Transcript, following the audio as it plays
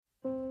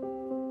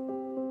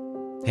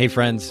Hey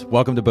friends,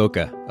 welcome to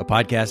Bokeh, a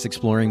podcast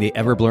exploring the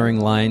ever-blurring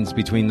lines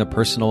between the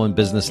personal and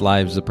business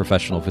lives of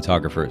professional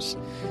photographers.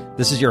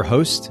 This is your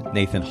host,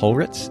 Nathan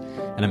Holritz,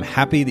 and I'm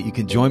happy that you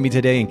can join me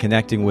today in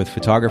connecting with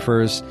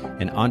photographers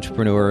and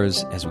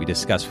entrepreneurs as we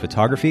discuss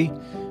photography,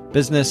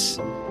 business,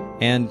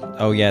 and,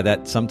 oh yeah,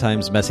 that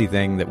sometimes messy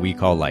thing that we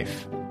call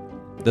life.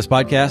 This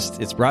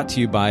podcast, it's brought to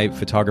you by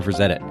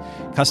Photographers Edit,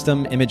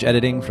 custom image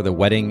editing for the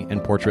wedding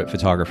and portrait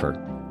photographer.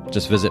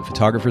 Just visit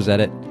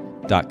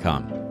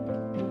photographersedit.com.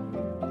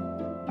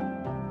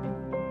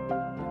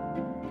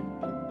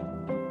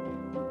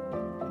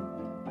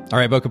 All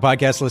right, Bokeh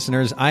Podcast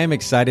listeners, I am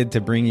excited to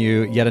bring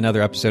you yet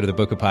another episode of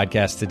the Bokeh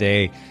Podcast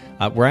today.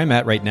 Where I'm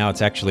at right now,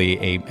 it's actually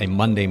a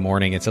Monday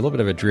morning. It's a little bit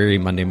of a dreary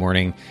Monday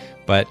morning,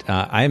 but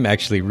I am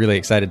actually really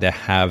excited to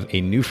have a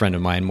new friend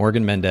of mine,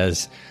 Morgan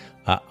Mendez,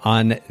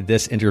 on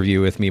this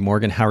interview with me.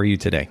 Morgan, how are you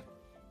today?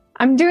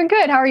 I'm doing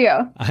good. How are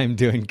you? I'm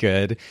doing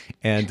good.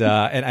 And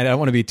I don't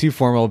want to be too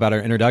formal about our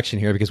introduction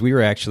here because we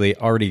were actually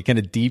already kind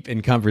of deep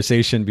in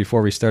conversation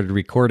before we started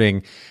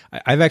recording.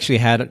 I've actually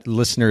had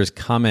listeners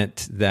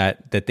comment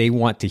that they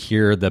want to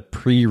hear the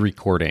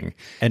pre-recording.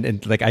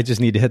 And like I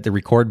just need to hit the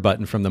record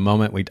button from the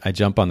moment I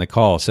jump on the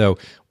call. So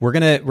we're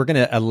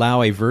gonna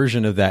allow a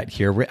version of that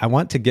here. I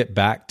want to get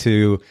back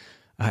to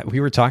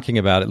we were talking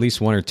about at least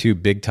one or two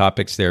big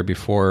topics there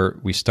before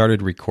we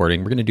started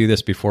recording. We're going to do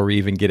this before we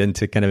even get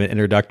into kind of an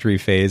introductory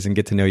phase and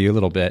get to know you a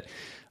little bit.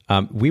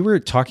 We were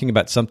talking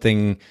about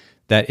something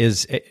that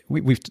is,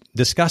 we've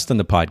discussed on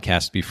the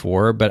podcast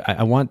before, but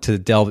I want to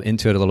delve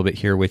into it a little bit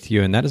here with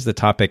you. And that is the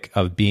topic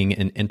of being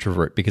an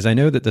introvert, because I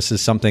know that this is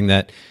something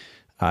that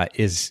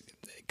is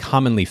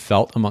commonly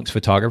felt amongst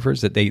photographers,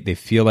 that they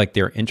feel like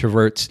they're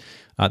introverts.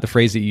 The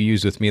phrase that you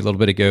used with me a little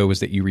bit ago was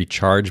that you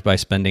recharge by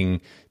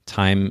spending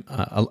time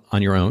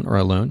on your own or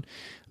alone.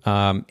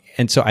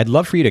 And so I'd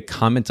love for you to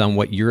comment on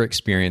what your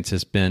experience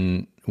has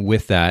been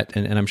with that.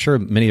 And I'm sure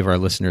many of our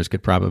listeners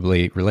could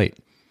probably relate.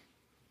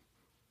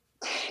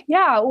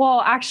 Yeah,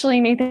 well,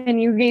 actually, Nathan,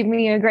 you gave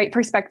me a great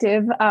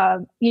perspective,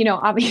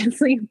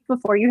 obviously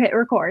before you hit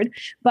record,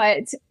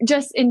 but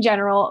just in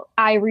general,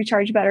 I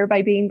recharge better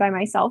by being by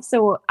myself.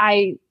 So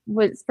I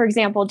was, for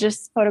example,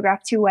 just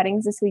photographed 2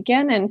 weddings this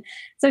weekend. And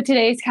so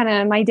today's kind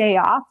of my day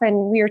off. And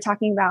we were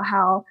talking about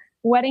how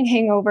wedding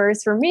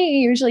hangovers for me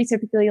usually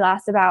typically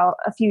last about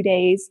a few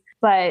days.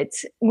 But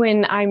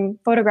when I'm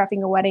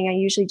photographing a wedding, I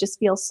usually just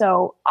feel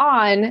so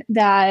on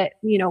that,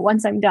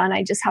 once I'm done,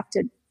 I just have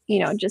to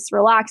just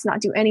relax,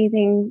 not do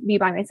anything, be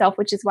by myself,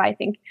 which is why I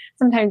think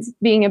sometimes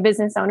being a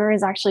business owner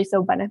is actually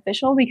so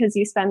beneficial because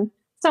you spend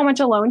so much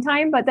alone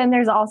time. But then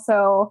there's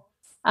also,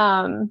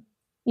 it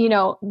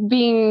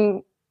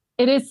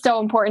is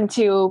so important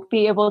to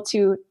be able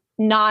to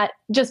not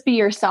just be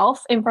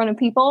yourself in front of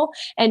people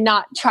and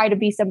not try to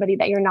be somebody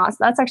that you're not. So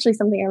that's actually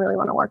something I really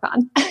want to work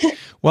on.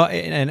 Well,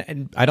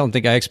 and I don't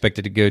think I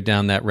expected to go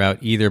down that route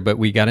either, but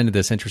we got into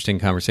this interesting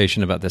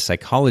conversation about the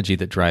psychology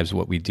that drives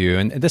what we do.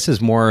 And this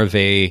is more of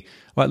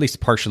at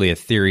least partially a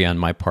theory on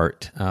my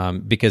part,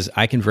 because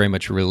I can very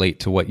much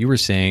relate to what you were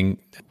saying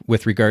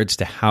with regards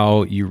to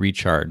how you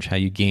recharge, how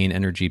you gain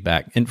energy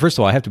back. And first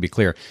of all, I have to be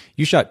clear,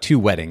 you shot 2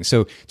 weddings.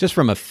 So just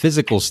from a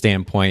physical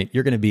standpoint,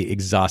 you're going to be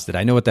exhausted.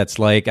 I know what that's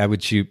like. I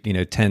would shoot,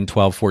 10,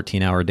 12,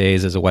 14-hour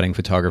days as a wedding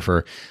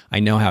photographer. I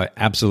know how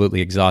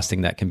absolutely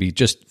exhausting that can be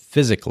just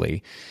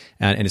physically.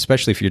 And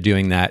especially if you're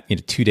doing that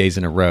 2 days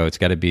in a row, it's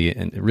got to be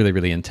really,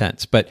 really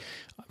intense. But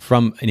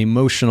from an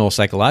emotional,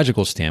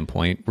 psychological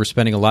standpoint, we're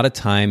spending a lot of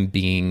time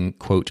being,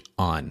 quote,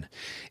 on.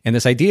 And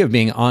this idea of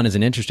being on is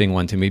an interesting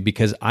one to me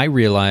because I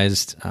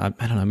realized,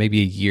 maybe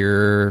a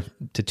year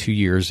to 2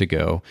 years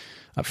ago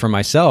for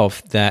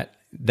myself that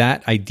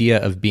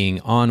idea of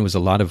being on was a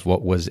lot of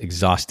what was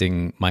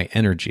exhausting my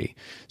energy.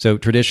 So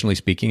traditionally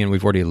speaking, and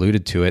we've already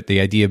alluded to it,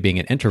 the idea of being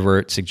an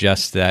introvert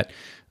suggests that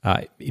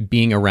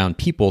being around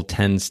people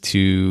tends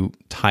to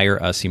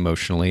tire us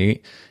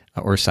emotionally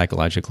or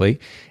psychologically.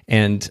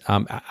 And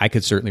I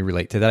could certainly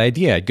relate to that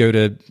idea. I'd go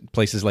to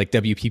places like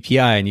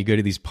WPPI and you go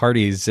to these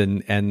parties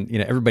and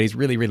everybody's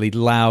really, really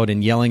loud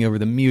and yelling over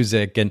the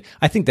music. And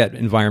I think that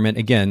environment,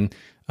 again,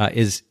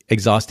 is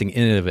exhausting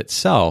in and of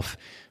itself.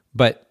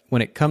 But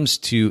when it comes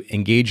to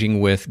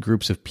engaging with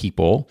groups of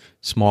people,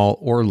 small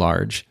or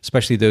large,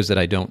 especially those that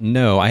I don't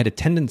know, I had a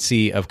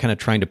tendency of kind of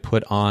trying to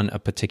put on a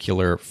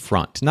particular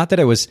front. Not that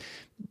I was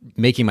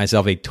making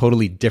myself a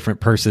totally different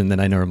person than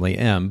I normally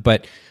am,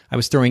 but I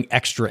was throwing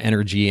extra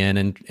energy in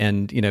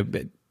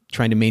and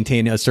trying to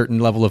maintain a certain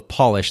level of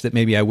polish that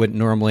maybe I wouldn't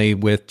normally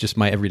with just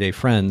my everyday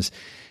friends.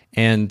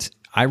 And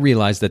I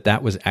realized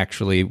that was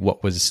actually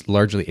what was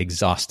largely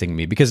exhausting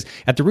me, because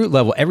at the root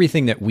level,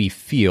 everything that we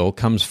feel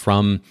comes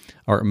from,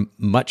 or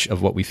much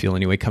of what we feel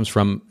anyway, comes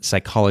from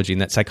psychology,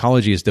 and that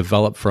psychology is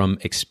developed from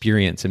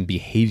experience and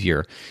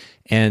behavior.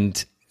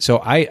 And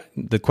so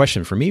the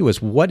question for me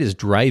was, what is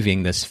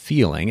driving this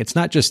feeling? It's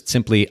not just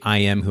simply I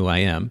am who I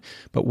am,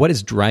 but what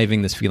is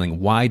driving this feeling?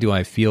 Why do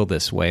I feel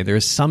this way? There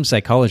is some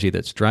psychology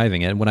that's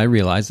driving it. And what I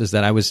realized is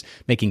that I was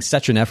making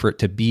such an effort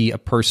to be a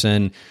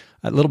person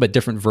a little bit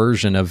different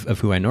version of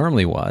who I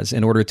normally was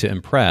in order to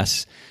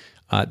impress,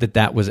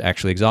 that was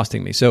actually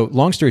exhausting me. So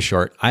long story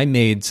short, I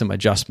made some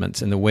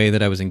adjustments in the way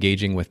that I was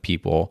engaging with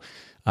people,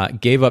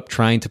 gave up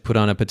trying to put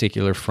on a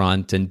particular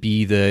front and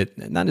be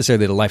not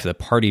necessarily the life of the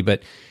party,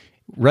 but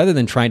rather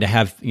than trying to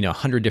have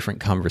 100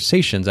 different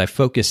conversations, I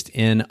focused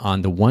in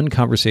on the one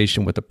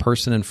conversation with the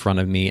person in front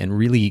of me and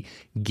really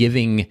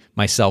giving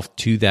myself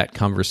to that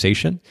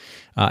conversation.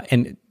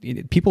 And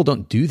people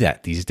don't do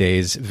that these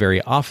days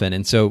very often.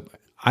 And so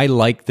I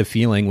like the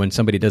feeling when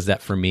somebody does that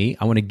for me.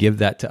 I want to give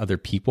that to other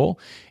people.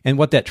 And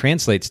what that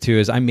translates to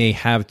is I may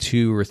have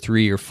 2 or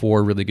 3 or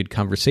 4 really good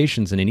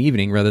conversations in an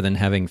evening rather than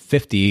having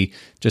 50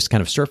 just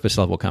kind of surface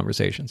level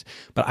conversations.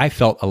 But I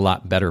felt a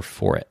lot better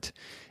for it.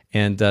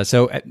 And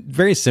so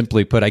very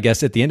simply put, I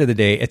guess at the end of the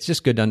day, it's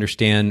just good to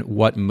understand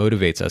what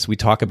motivates us. We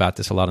talk about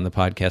this a lot on the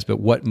podcast, but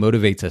what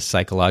motivates us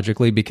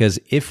psychologically, because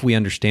if we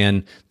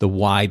understand the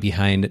why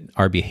behind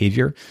our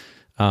behavior,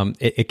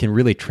 it can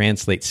really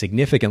translate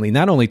significantly,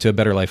 not only to a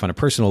better life on a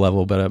personal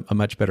level, but a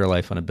much better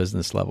life on a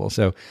business level.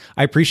 So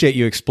I appreciate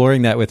you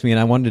exploring that with me. And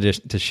I wanted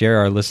to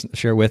share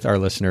with our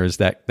listeners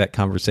that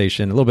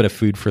conversation, a little bit of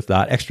food for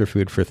thought, extra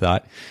food for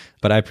thought.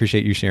 But I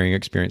appreciate you sharing your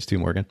experience too,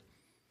 Morgan.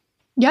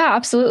 Yeah,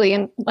 absolutely.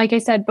 And like I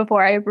said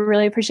before, I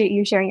really appreciate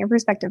you sharing your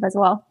perspective as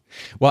well.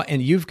 Well,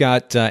 and you've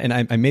got, and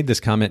I made this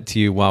comment to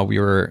you while we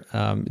were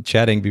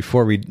chatting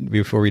before we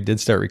did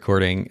start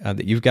recording,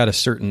 that you've got a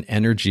certain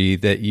energy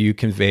that you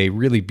convey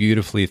really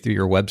beautifully through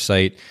your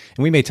website.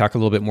 And we may talk a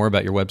little bit more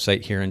about your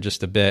website here in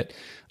just a bit.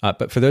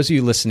 But for those of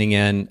you listening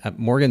in,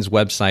 Morgan's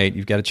website,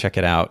 you've got to check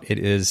it out. It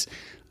is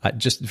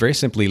just very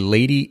simply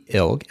Lady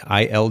Ilg,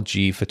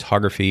 ILG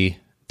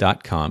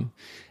photography.com.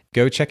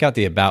 Go check out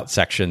the About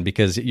section,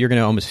 because you're going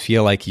to almost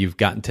feel like you've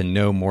gotten to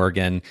know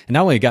Morgan. And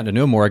not only gotten to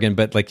know Morgan,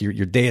 but like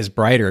your day is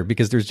brighter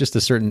because there's just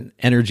a certain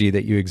energy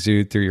that you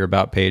exude through your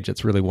About page.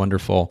 It's really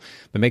wonderful.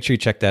 But make sure you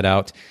check that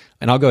out.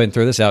 And I'll go ahead and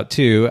throw this out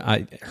too.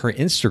 Her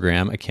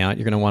Instagram account,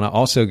 you're going to want to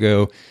also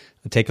go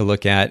take a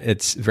look at.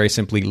 It's very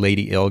simply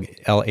Lady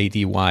Ilg,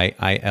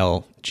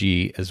 LADYILG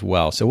as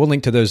well. So we'll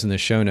link to those in the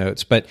show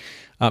notes. But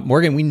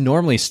Morgan, we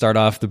normally start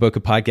off the Bokeh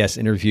Podcast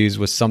interviews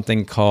with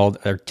something called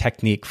a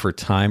technique for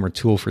time or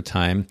tool for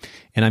time.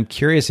 And I'm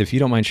curious if you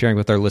don't mind sharing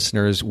with our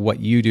listeners what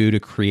you do to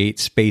create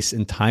space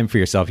and time for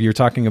yourself. You're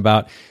talking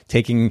about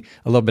taking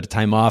a little bit of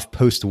time off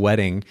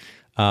post-wedding,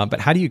 but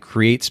how do you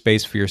create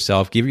space for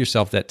yourself, give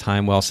yourself that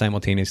time while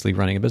simultaneously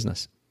running a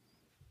business?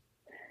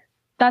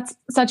 That's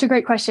such a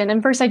great question.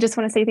 And first, I just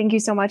want to say thank you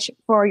so much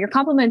for your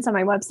compliments on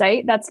my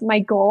website. That's my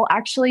goal,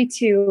 actually,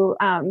 to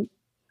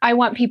I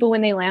want people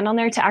when they land on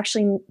there to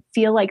actually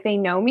feel like they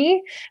know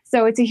me.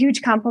 So it's a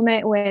huge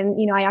compliment when,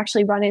 I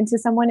actually run into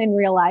someone in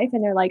real life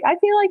and they're like, I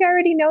feel like I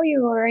already know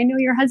you, or I know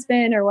your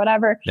husband or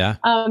whatever,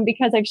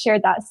 because I've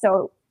shared that.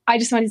 So I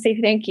just want to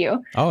say thank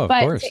you. Oh, of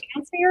course. To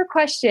answer your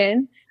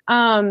question,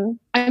 I'm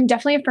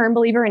definitely a firm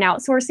believer in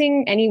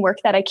outsourcing any work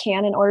that I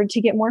can in order to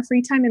get more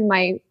free time in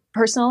my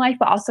personal life,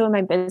 but also in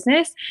my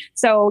business.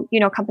 So,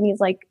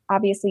 companies like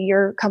obviously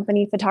your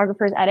company,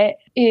 Photographers Edit,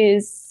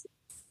 is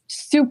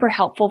super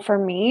helpful for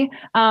me.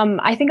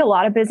 I think a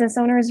lot of business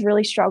owners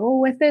really struggle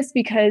with this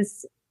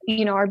because,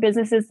 our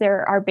businesses,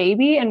 they're our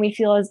baby, and we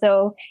feel as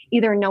though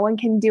either no one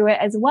can do it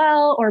as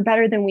well or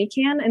better than we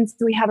can. And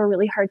so we have a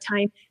really hard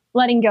time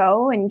letting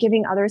go and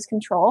giving others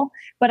control.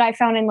 But I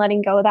found in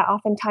letting go that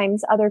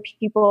oftentimes other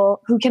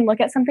people who can look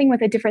at something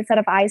with a different set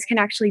of eyes can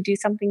actually do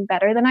something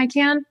better than I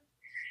can.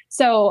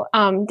 So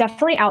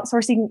definitely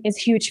outsourcing is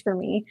huge for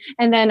me.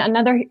 And then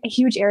another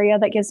huge area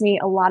that gives me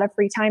a lot of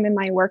free time in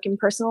my work and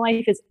personal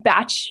life is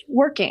batch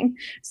working.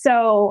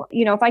 So,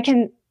 if I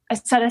can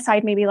set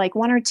aside maybe like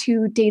 1 or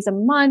 2 days a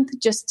month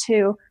just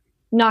to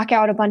knock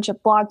out a bunch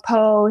of blog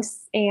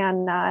posts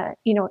and,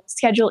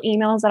 schedule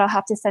emails that I'll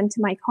have to send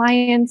to my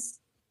clients.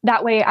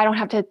 That way I don't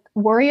have to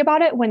worry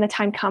about it when the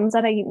time comes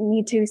that I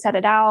need to set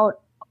it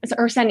out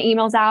or send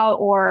emails out,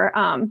 or,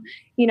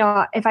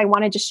 if I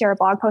want to just share a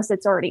blog post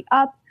that's already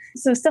up.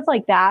 So stuff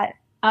like that.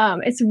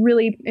 It's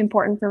really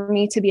important for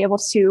me to be able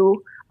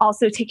to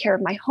also take care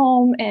of my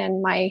home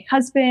and my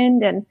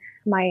husband and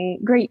my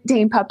Great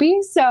Dane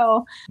puppy.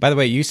 So, by the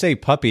way, you say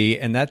puppy,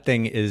 and that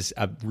thing is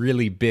a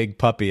really big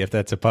puppy, if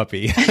that's a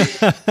puppy.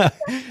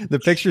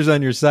 The pictures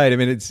on your site, I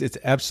mean, it's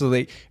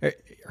absolutely,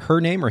 her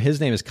name or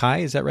his name is Kai,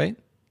 is that right?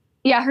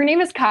 Yeah, her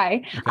name is Kai.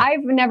 Okay.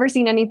 I've never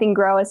seen anything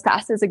grow as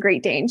fast as a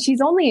Great Dane.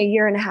 She's only 1.5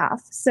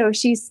 years, so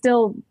she's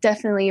still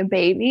definitely a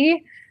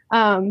baby.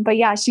 But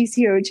yeah, she's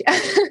huge.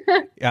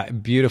 Yeah,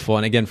 beautiful.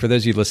 And again, for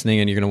those of you listening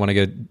and you're going to want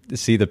to go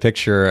see the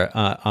picture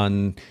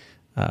on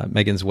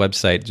Megan's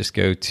website, just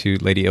go to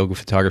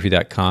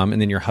ladyilgphotography.com.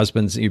 And then you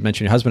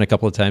mentioned your husband a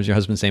couple of times. Your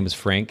husband's name is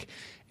Frank.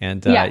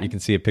 And you can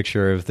see a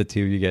picture of the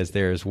two of you guys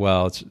there as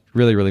well. It's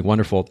really, really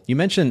wonderful. You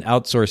mentioned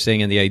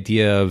outsourcing and the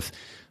idea of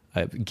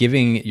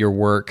giving your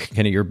work,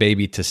 kind of your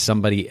baby, to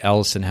somebody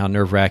else and how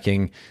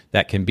nerve-wracking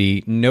that can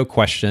be. No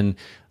question.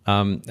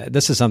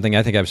 This is something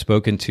I think I've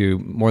spoken to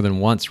more than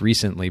once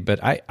recently, but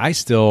I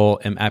still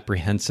am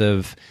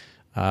apprehensive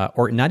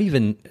or not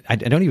even, I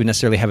don't even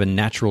necessarily have a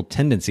natural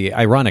tendency,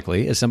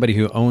 ironically, as somebody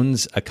who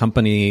owns a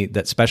company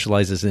that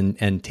specializes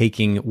in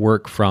taking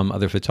work from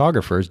other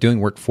photographers, doing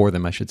work for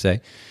them, I should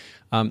say.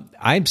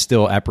 I'm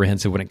still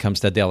apprehensive when it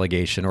comes to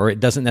delegation, or it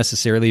doesn't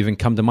necessarily even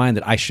come to mind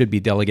that I should be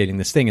delegating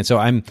this thing. And so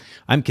I'm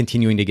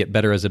continuing to get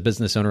better as a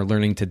business owner,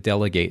 learning to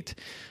delegate.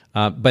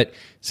 But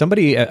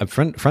somebody, a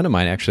friend of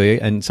mine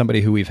actually, and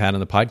somebody who we've had on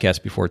the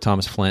podcast before,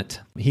 Thomas Flint,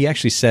 he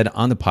actually said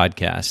on the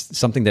podcast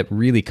something that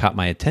really caught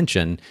my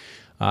attention.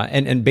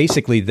 And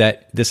basically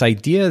that this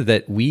idea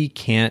that we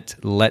can't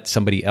let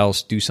somebody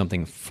else do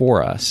something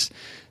for us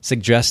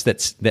suggests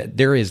that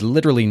there is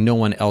literally no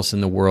one else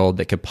in the world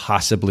that could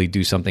possibly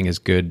do something as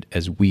good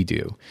as we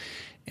do.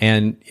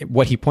 And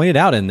what he pointed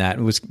out in that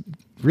was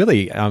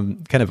really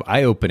kind of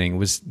eye-opening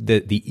was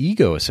the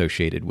ego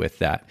associated with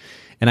that.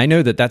 And I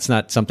know that that's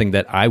not something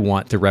that I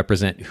want to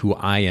represent who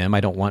I am.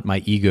 I don't want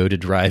my ego to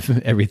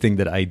drive everything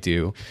that I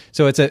do.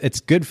 So it's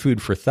good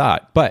food for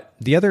thought. But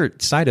the other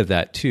side of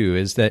that too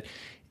is that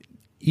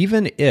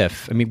even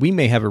if, we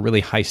may have a really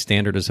high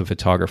standard as a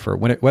photographer,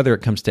 whether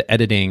it comes to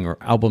editing or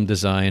album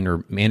design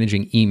or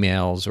managing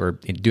emails or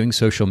doing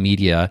social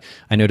media.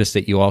 I noticed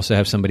that you also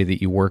have somebody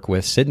that you work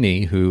with,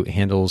 Sydney, who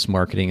handles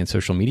marketing and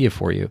social media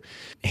for you.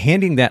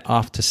 Handing that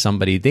off to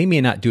somebody, they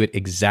may not do it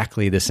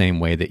exactly the same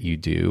way that you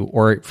do,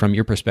 or from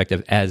your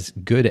perspective, as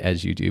good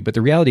as you do. But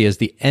the reality is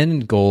the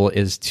end goal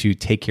is to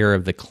take care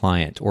of the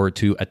client or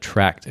to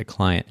attract a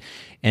client.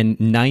 And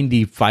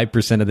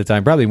 95% of the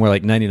time, probably more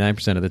like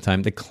 99% of the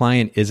time, the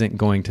client isn't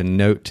going to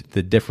note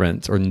the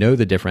difference or know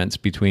the difference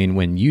between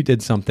when you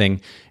did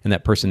something and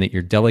that person that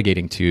you're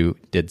delegating to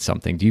did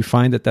something. Do you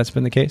find that that's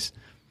been the case?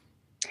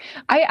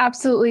 I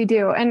absolutely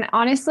do. And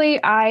honestly,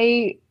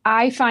 I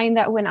find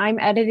that when I'm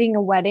editing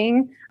a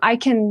wedding, I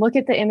can look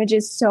at the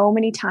images so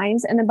many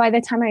times. And then by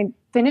the time I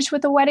finish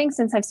with the wedding,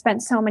 since I've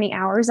spent so many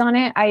hours on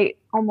it, I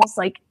almost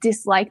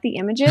dislike the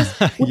images.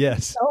 Yes.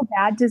 It's so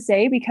bad to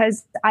say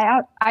because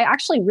I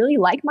actually really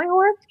like my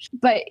work,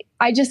 but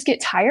I just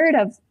get tired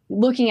of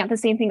looking at the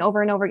same thing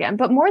over and over again.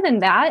 But more than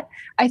that,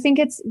 I think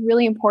it's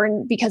really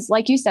important because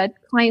like you said,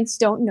 clients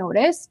don't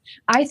notice.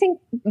 I think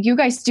you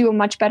guys do a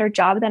much better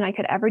job than I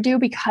could ever do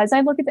because I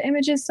look at the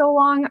images so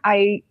long.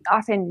 I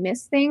often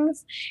miss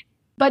things.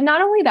 But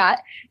not only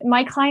that,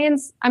 my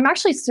clients, I'm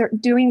actually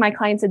doing my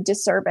clients a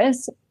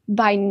disservice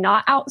by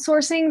not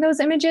outsourcing those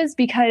images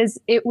because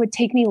it would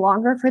take me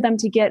longer for them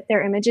to get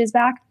their images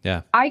back.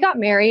 Yeah. I got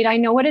married. I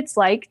know what it's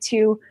like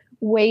to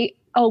wait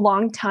a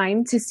long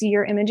time to see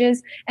your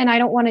images. And I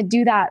don't want to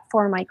do that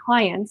for my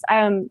clients.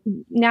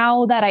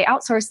 Now that I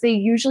outsource, they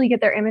usually get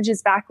their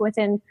images back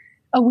within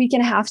a week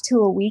and a half to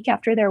a week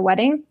after their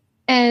wedding.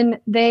 And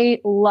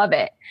they love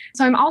it.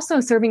 So I'm also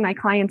serving my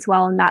clients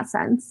well in that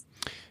sense.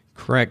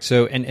 Correct.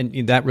 So,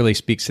 and that really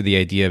speaks to the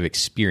idea of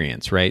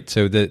experience, right?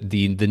 So the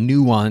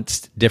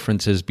nuanced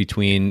differences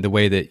between the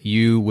way that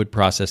you would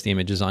process the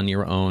images on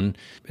your own,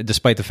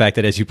 despite the fact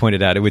that, as you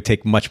pointed out, it would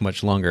take much,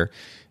 much longer.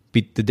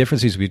 The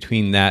differences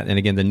between that, and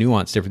again, the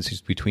nuanced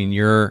differences between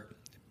your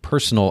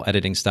personal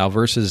editing style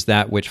versus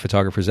that which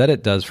Photographers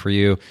Edit does for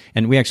you.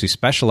 And we actually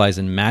specialize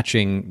in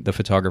matching the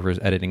photographer's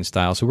editing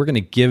style. So we're going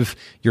to give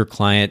your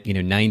client,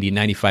 90,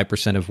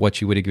 95% of what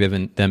you would have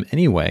given them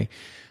anyway.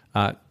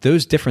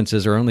 Those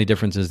differences are only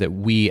differences that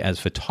we as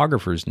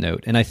photographers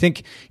note. And I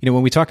think,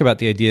 when we talk about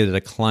the idea that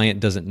a client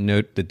doesn't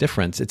note the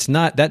difference,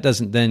 that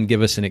doesn't then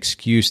give us an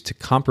excuse to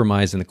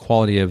compromise in the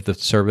quality of the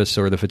service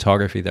or the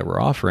photography that we're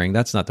offering.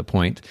 That's not the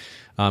point.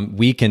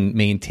 We can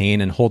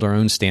maintain and hold our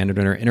own standard,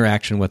 and our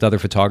interaction with other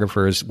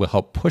photographers will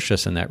help push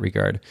us in that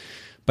regard.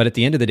 But at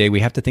the end of the day,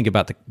 we have to think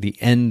about the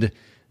end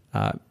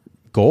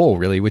goal,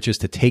 really, which is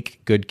to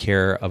take good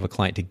care of a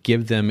client, to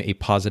give them a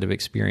positive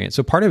experience.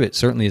 So part of it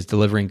certainly is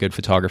delivering good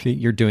photography.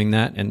 You're doing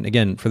that. And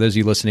again, for those of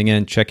you listening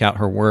in, check out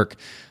her work,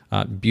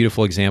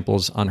 beautiful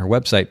examples on her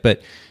website.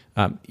 But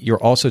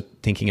you're also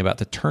thinking about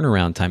the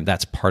turnaround time.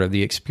 That's part of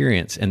the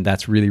experience. And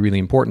that's really, really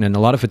important. And a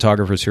lot of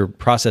photographers who are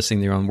processing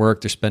their own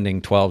work, they're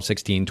spending 12,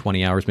 16,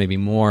 20 hours, maybe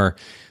more,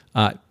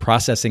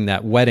 processing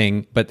that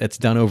wedding, but that's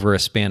done over a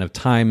span of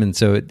time. And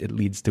so it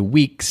leads to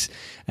weeks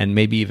and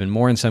maybe even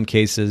more in some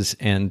cases.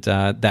 And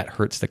that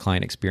hurts the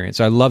client experience.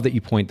 So I love that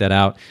you point that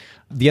out.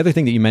 The other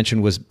thing that you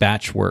mentioned was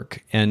batch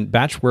work. And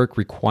batch work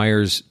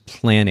requires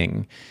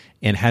planning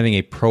and having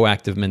a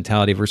proactive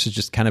mentality versus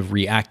just kind of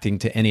reacting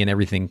to any and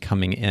everything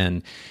coming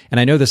in. And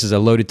I know this is a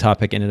loaded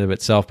topic in and of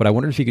itself, but I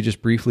wondered if you could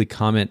just briefly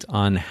comment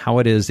on how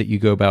it is that you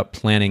go about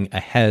planning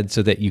ahead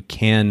so that you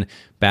can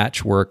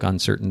batch work on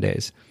certain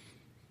days.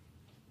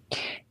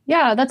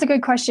 Yeah, that's a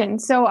good question.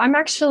 So I'm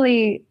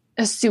actually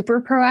a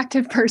super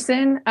proactive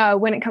person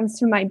when it comes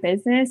to my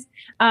business.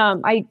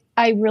 I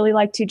really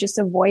like to just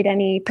avoid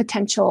any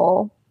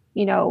potential,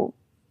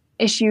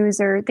 issues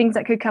or things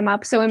that could come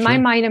up. So in my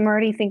mind, I'm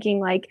already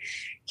thinking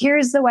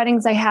here's the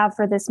weddings I have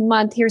for this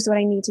month. Here's what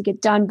I need to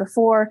get done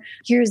before.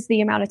 Here's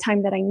the amount of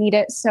time that I need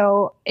it.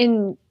 So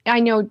I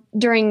know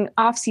during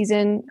off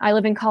season, I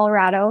live in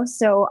Colorado.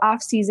 So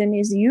off season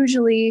is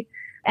usually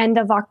end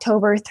of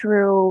October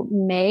through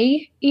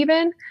May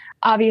even.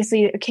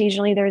 Obviously,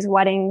 occasionally there's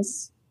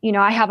weddings.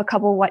 I have a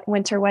couple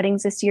winter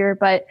weddings this year,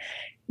 but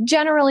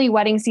generally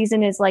wedding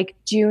season is like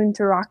June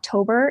through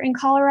October in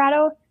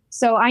Colorado.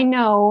 So I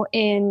know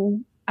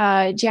in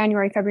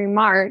January, February,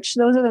 March,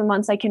 those are the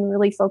months I can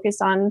really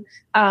focus on,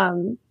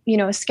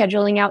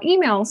 scheduling out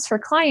emails for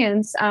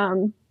clients.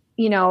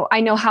 I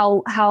know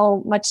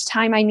how much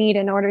time I need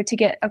in order to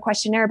get a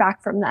questionnaire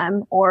back from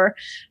them, or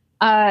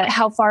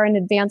how far in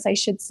advance I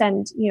should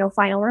send,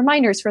 final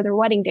reminders for their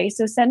wedding day.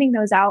 So sending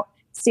those out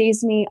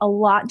saves me a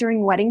lot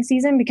during wedding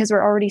season because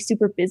we're already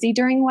super busy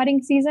during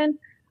wedding season.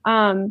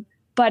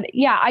 But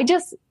yeah,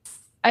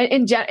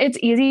 it's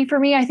easy for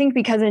me, I think,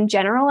 because in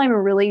general, I'm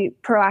a really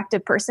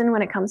proactive person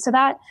when it comes to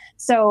that.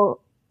 So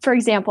for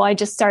example, I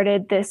just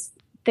started this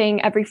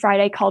thing every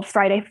Friday called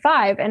Friday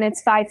 5, and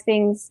it's 5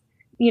 things,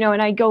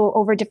 and I go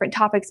over different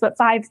topics, but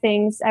 5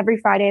 things every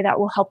Friday that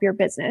will help your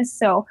business.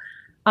 So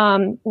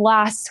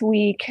last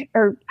week,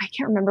 or I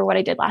can't remember what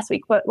I did last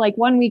week, but like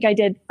one week I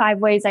did 5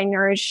 ways I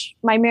nourish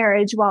my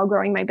marriage while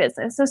growing my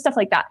business. So stuff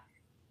like that.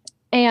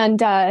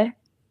 And,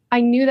 I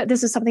knew that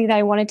this was something that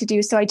I wanted to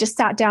do. So I just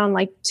sat down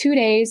like 2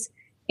 days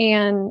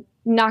and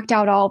knocked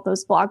out all of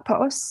those blog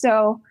posts.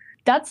 So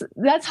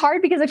that's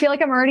hard because I feel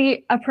like I'm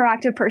already a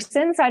proactive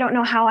person. So I don't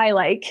know how I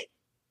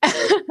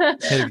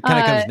it kind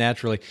of comes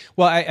naturally.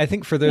 Well, I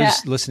think for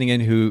those listening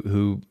in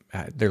who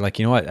they're like,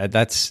 you know what,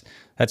 that's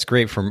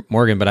great for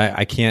Morgan, but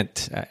I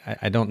can't,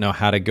 I don't know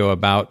how to go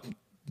about,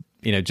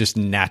 just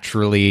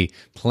naturally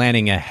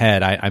planning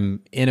ahead.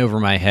 I'm in over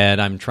my head.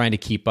 I'm trying to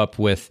keep up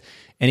with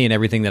any and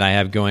everything that I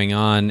have going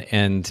on.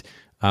 And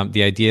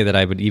the idea that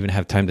I would even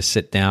have time to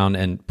sit down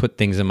and put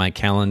things in my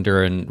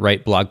calendar and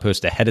write blog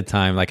posts ahead of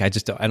time, I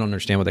don't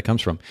understand where that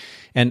comes from.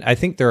 And I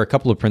think there are a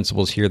couple of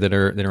principles here that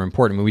are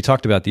important. When we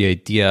talked about the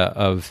idea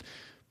of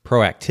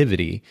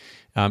proactivity,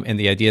 and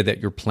the idea that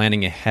you're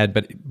planning ahead,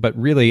 but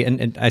really,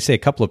 and I say a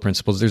couple of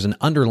principles, there's an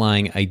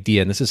underlying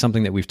idea, and this is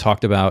something that we've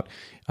talked about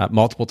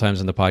multiple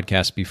times in the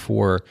podcast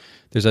before.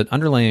 There's an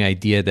underlying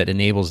idea that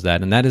enables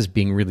that, and that is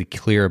being really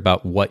clear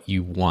about what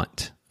you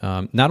want.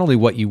 Not only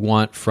what you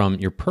want from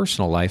your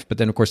personal life, but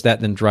then of course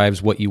that then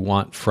drives what you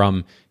want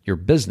from your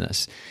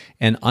business.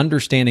 And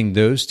understanding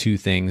those two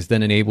things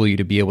then enable you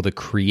to be able to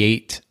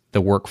create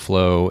the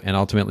workflow and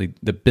ultimately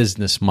the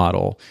business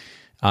model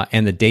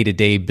and the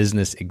day-to-day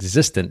business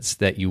existence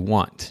that you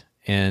want.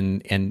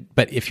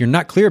 But if you're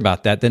not clear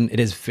about that, then it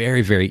is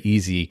very, very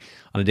easy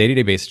on a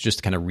day-to-day basis just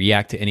to kind of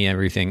react to any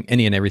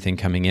and everything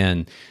coming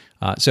in.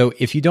 So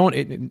if you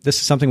don't, this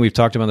is something we've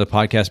talked about on the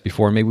podcast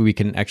before. Maybe we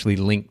can actually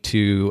link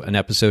to an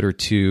episode or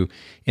two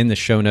in the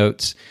show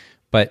notes.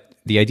 But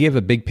the idea of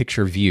a big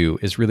picture view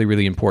is really,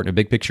 really important. A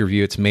big picture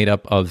view, it's made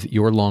up of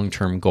your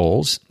long-term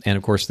goals. And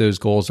of course, those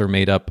goals are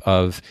made up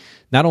of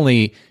not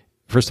only,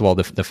 first of all,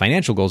 the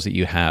financial goals that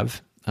you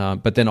have,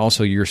 but then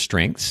also your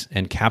strengths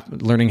and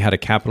learning how to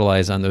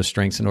capitalize on those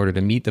strengths in order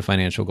to meet the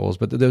financial goals.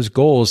 But those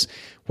goals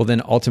will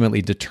then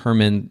ultimately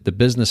determine the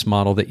business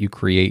model that you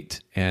create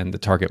and the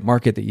target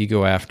market that you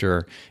go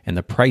after and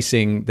the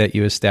pricing that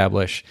you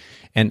establish.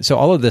 And so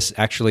all of this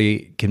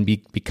actually can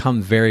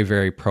become very,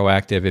 very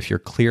proactive if you're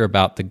clear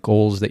about the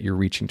goals that you're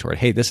reaching toward.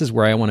 Hey, this is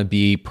where I want to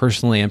be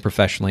personally and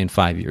professionally in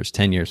 5 years,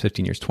 10 years,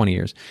 15 years, 20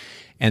 years.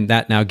 And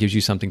that now gives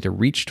you something to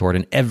reach toward.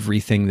 And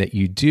everything that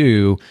you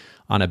do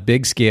on a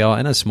big scale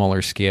and a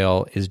smaller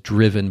scale is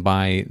driven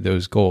by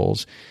those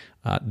goals.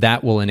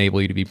 That will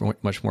enable you to be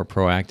much more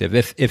proactive.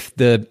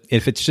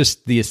 If it's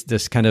just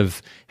this kind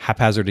of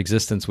haphazard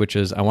existence, which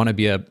is I want to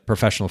be a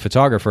professional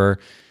photographer,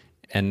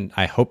 and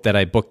I hope that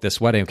I book this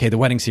wedding. Okay, the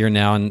wedding's here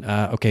now, and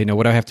okay, now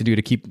what do I have to do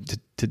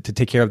to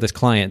take care of this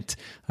client?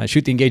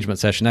 Shoot the engagement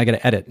session. Now I got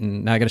to edit,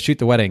 and now I got to shoot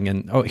the wedding,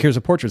 and here's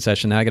a portrait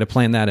session. Now I got to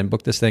plan that and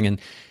book this thing,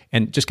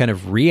 and just kind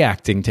of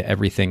reacting to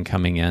everything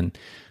coming in.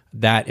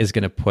 That is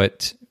going to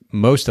put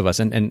most of us,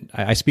 and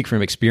I speak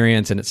from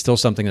experience, and it's still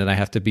something that I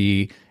have to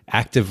be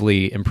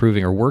actively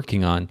improving or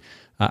working on.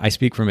 I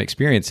speak from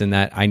experience in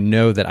that I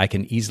know that I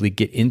can easily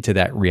get into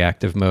that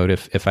reactive mode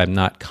if I'm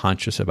not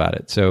conscious about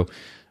it. So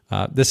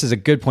this is a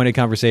good point of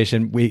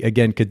conversation. We,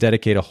 again, could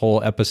dedicate a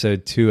whole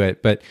episode to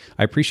it, but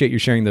I appreciate you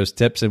sharing those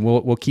tips, and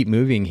we'll keep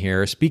moving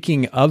here.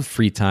 Speaking of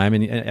free time,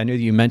 and I know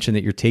that you mentioned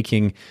that you're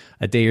taking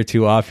a day or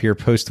two off here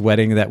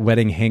post-wedding, that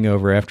wedding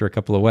hangover after a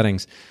couple of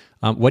weddings.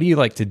 What do you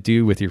like to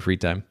do with your free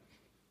time?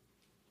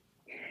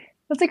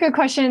 That's a good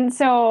question.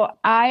 So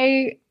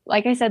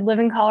like I said, live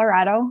in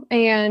Colorado.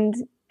 And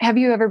have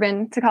you ever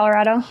been to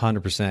Colorado?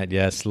 100%.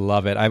 Yes.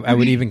 Love it. I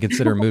would even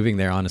consider moving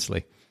there,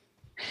 honestly.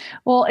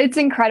 Well, it's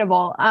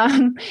incredible.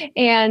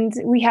 And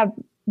we have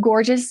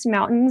gorgeous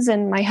mountains,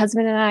 and my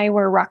husband and I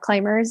were rock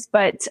climbers.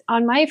 But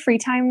on my free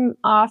time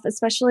off,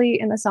 especially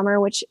in the summer,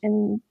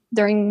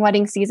 during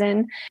wedding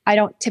season, I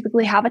don't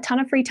typically have a ton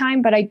of free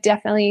time, but I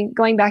definitely,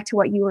 going back to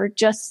what you were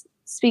just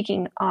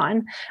speaking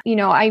on,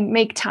 I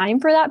make time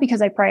for that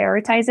because I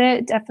prioritize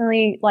it.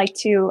 Definitely like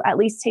to at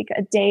least take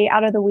a day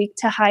out of the week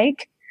to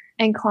hike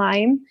and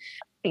climb.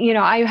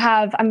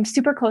 I'm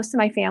super close to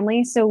my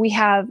family. So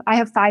I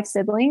have 5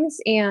 siblings,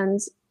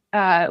 and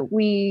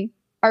we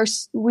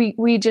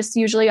just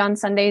usually on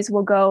Sundays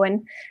will go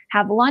and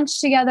have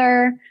lunch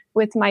together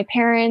with my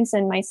parents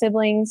and my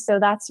siblings. So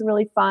that's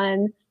really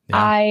fun.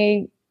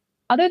 Yeah.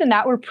 Other than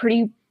that, we're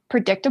pretty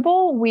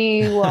predictable.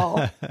 We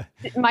will,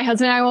 my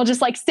husband and I will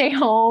just like stay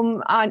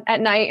home at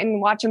night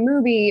and watch a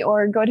movie,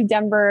 or go to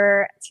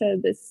Denver to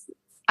this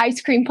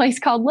ice cream place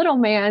called Little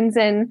Man's,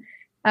 and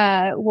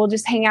we'll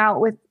just hang out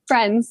with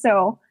friends.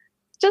 So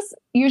just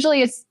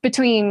usually it's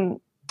between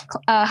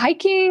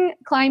hiking,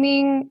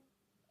 climbing,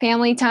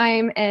 family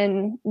time,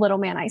 and Little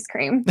Man ice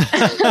cream.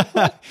 That's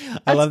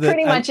I love that.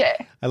 Pretty much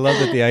it. I love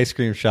that the ice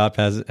cream shop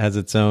has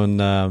its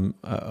own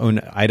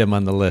item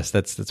on the list.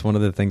 That's one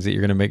of the things that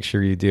you're going to make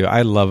sure you do.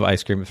 I love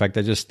ice cream. In fact,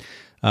 I just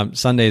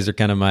Sundays are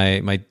kind of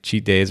my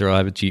cheat days, or I'll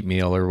have a cheat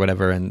meal or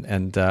whatever.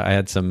 And I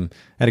had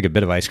a good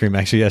bit of ice cream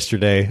actually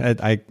yesterday.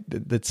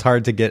 It's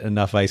hard to get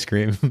enough ice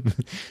cream,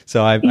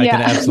 so I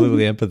can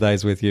absolutely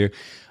empathize with you.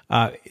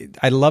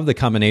 I love the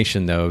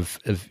combination though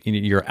of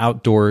you're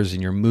outdoors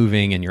and you're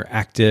moving and you're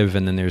active,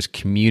 and then there's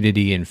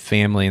community and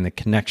family and the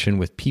connection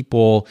with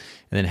people,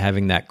 and then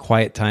having that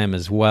quiet time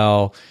as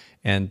well,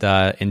 and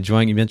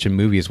enjoying. You mentioned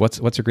movies.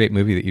 What's a great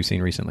movie that you've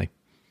seen recently?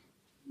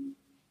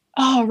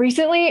 Oh,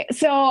 recently.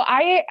 So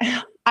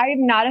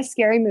I'm not a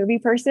scary movie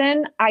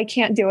person. I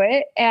can't do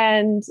it.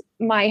 And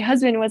my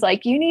husband was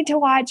like, you need to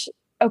watch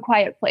A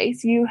Quiet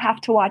Place. You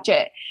have to watch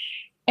it.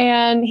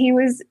 And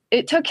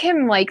it took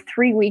him like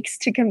 3 weeks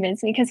to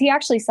convince me, because he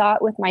actually saw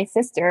it with my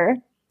sister.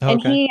 Okay.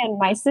 And he and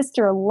my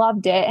sister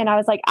loved it. And I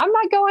was like, I'm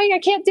not going. I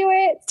can't do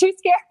it. It's too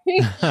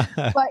scary.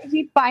 But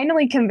he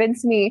finally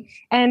convinced me,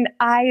 and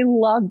I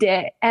loved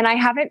it. And I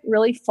haven't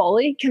really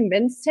fully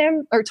convinced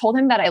him or told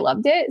him that I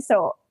loved it.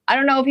 So I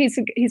don't know if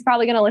he's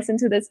probably going to listen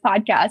to this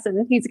podcast,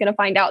 and he's going to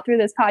find out through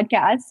this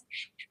podcast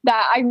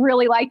that I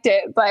really liked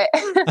it. But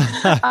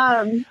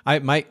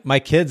my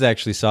kids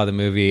actually saw the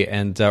movie,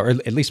 and or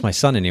at least my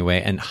son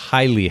anyway, and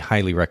highly,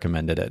 highly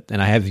recommended it.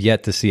 And I have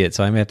yet to see it,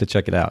 so I may have to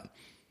check it out.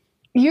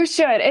 You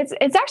should.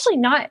 It's actually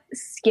not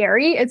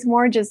scary. It's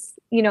more just,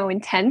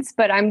 intense.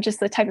 But I'm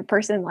just the type of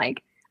person,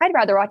 like, I'd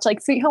rather watch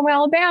like Sweet Home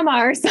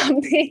Alabama or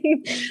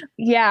something.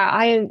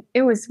 Yeah,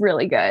 it was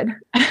really good.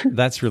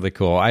 That's really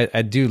cool. I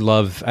do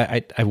love.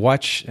 I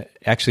watch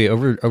actually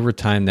over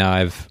time now.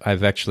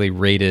 I've actually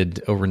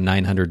rated over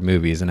 900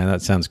 movies, and I know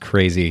that sounds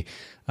crazy,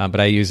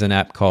 but I use an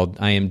app called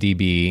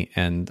IMDb,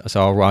 and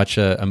so I'll watch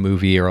a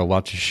movie, or I'll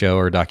watch a show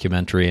or a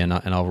documentary, and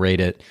I'll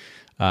rate it.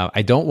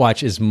 I don't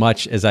watch as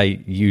much as I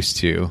used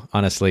to,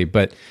 honestly,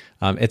 but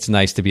it's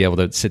nice to be able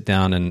to sit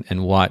down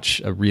and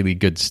watch a really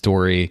good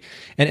story.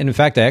 And in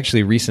fact, I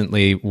actually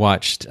recently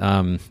watched,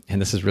 and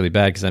this is really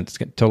bad because it's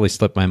totally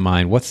slipped my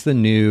mind. What's the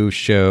new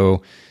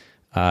show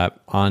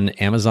on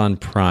Amazon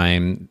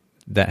Prime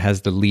that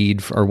has the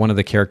lead or one of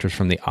the characters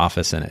from The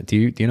Office in it? Do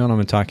you know what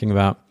I'm talking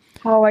about?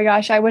 Oh my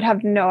gosh, I would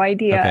have no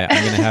idea. Okay,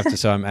 I'm going to have to.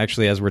 So I'm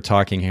actually, as we're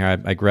talking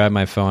here, I grab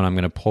my phone. I'm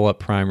going to pull up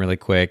Prime really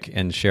quick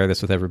and share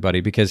this with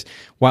everybody, because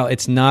while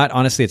it's not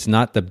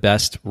the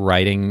best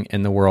writing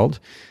in the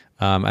world,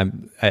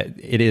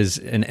 it is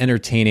an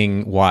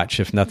entertaining watch,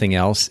 if nothing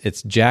else.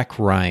 It's Jack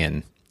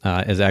Ryan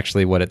is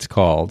actually what it's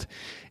called.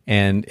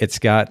 And it's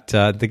got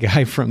the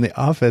guy from The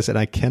Office, and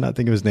I cannot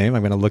think of his name.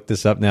 I'm going to look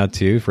this up now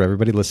too for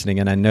everybody listening.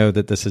 And I know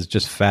that this is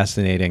just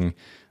fascinating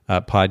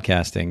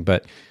podcasting,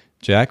 but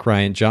Jack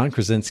Ryan, John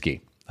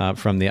Krasinski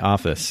from The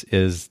Office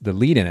is the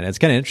lead in it. It's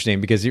kind of interesting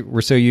because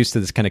we're so used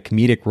to this kind of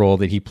comedic role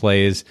that he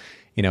plays,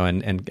 in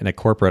a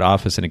corporate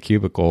office in a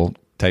cubicle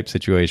type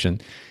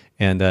situation.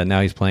 And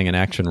now he's playing an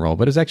action role,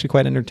 but it's actually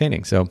quite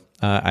entertaining. So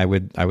I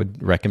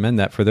would recommend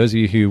that for those of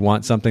you who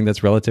want something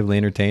that's relatively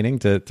entertaining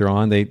to throw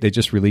on. They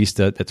just released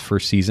its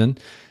first season,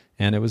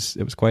 and it was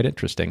quite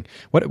interesting.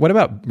 What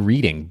about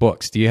reading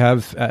books? Do you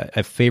have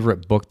a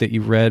favorite book that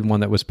you've read,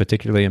 one that was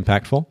particularly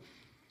impactful?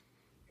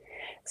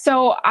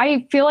 So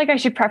I feel like I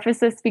should preface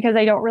this because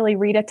I don't really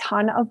read a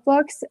ton of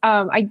books.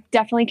 I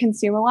definitely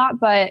consume a lot,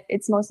 but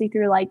it's mostly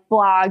through like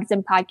blogs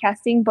and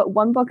podcasting. But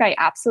one book I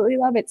absolutely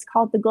love, it's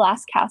called The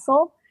Glass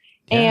Castle.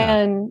 Yeah.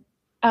 And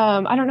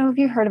I don't know if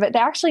you've heard of it. They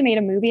actually made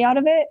a movie out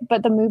of it,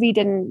 but the movie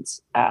didn't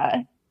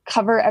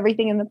cover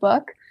everything in the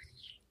book.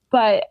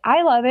 But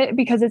I love it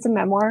because it's a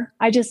memoir.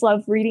 I just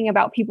love reading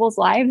about people's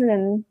lives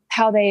and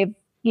how they've,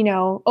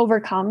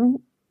 overcome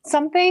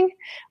something.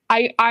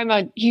 I'm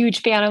a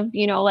huge fan of,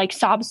 like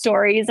sob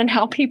stories and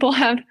how people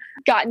have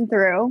gotten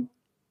through.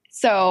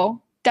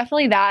 So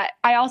definitely that.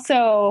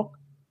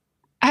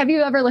 Have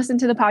you ever listened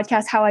to the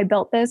podcast, How I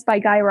Built This by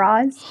Guy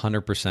Raz?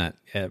 100%.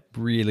 Yeah,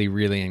 really,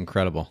 really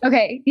incredible.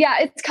 Okay. Yeah.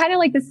 It's kind of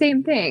like the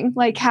same thing,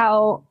 like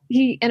how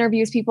he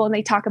interviews people and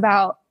they talk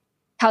about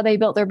how they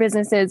built their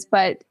businesses.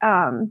 But,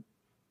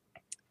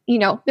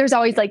 there's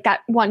always like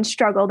that one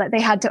struggle that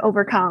they had to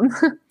overcome.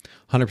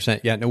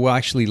 100%. Yeah. No,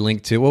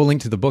 we'll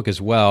link to the book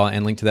as well,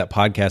 and link to that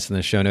podcast in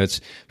the show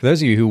notes. For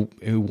those of you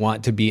who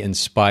want to be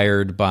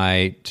inspired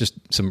by just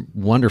some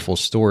wonderful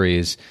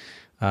stories,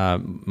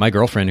 my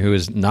girlfriend, who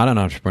is not an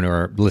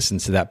entrepreneur,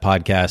 listens to that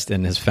podcast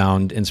and has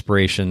found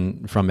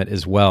inspiration from it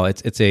as well.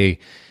 It's a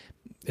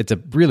it's a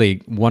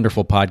really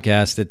wonderful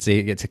podcast.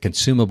 It's a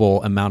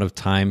consumable amount of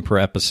time per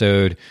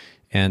episode,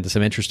 and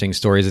some interesting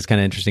stories. It's kind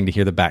of interesting to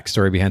hear the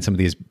backstory behind some of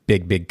these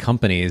big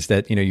companies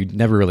that, you'd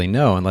never really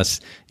know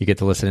unless you get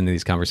to listen into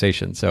these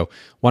conversations. So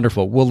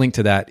wonderful. We'll link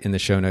to that in the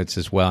show notes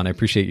as well. And I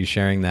appreciate you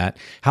sharing that.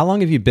 How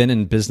long have you been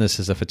in business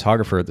as a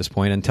photographer at this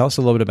point? And tell us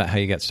a little bit about how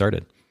you got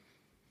started.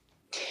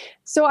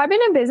 So I've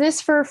been in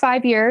business for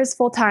 5 years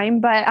full time,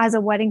 but as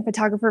a wedding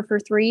photographer for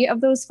 3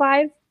 of those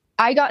 5.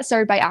 I got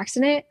started by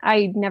accident.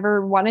 I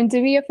never wanted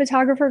to be a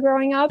photographer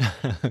growing up.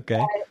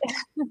 Okay.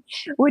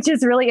 Which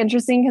is really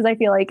interesting because I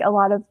feel like a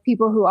lot of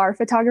people who are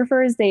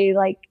photographers, they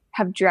like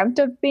have dreamt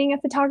of being a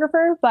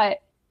photographer,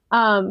 but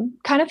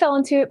kind of fell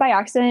into it by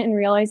accident and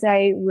realized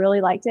I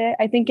really liked it.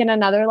 I think in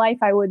another life,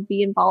 I would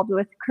be involved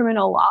with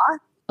criminal law.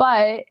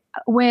 But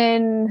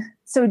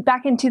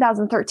back in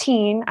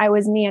 2013, I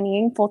was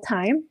nannying full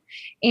time,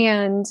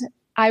 and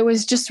I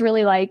was just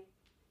really like,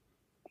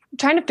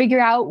 trying to figure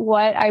out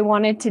what I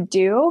wanted to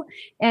do.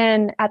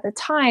 And at the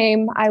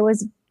time I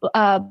was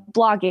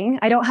blogging.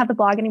 I don't have the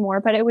blog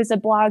anymore, but it was a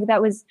blog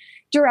that was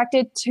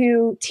directed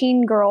to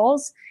teen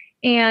girls.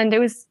 And it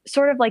was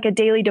sort of like a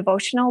daily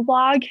devotional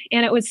blog.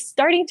 And it was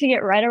starting to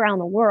get read around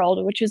the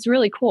world, which was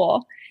really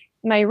cool.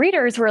 My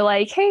readers were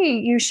like, hey,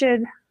 you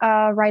should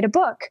write a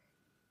book.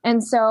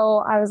 And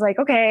so I was like,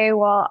 okay,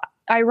 well,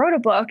 I wrote a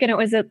book, and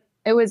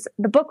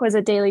the book was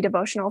a daily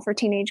devotional for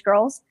teenage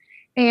girls.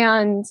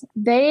 And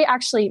they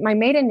actually, my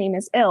maiden name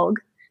is Ilg.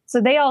 So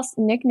they all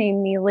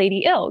nicknamed me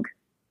Lady Ilg.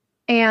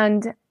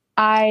 And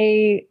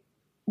I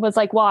was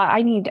like, well,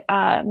 I need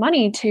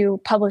money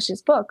to publish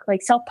this book,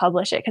 like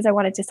self-publish it, because I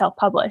wanted to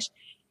self-publish.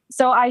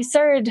 So I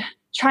started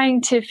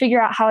trying to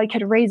figure out how I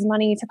could raise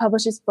money to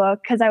publish this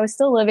book, because I was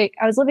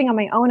living on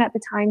my own at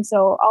the time.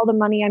 So all the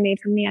money I made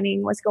from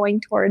nannying was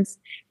going towards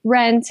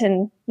rent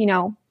and,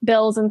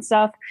 bills and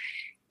stuff.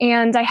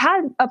 And I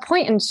had a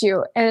point and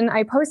shoot, and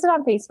I posted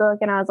on Facebook,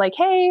 and I was like,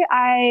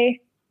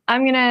 hey,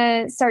 I'm going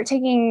to start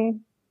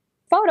taking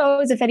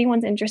photos if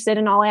anyone's interested.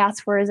 And all I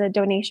asked for is a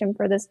donation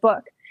for this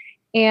book.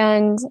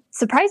 And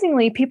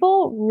surprisingly,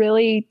 people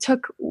really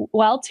took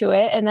well to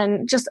it. And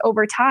then just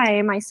over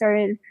time, I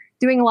started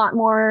doing a lot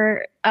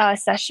more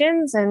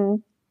sessions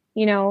and,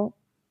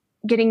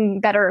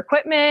 getting better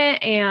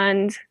equipment,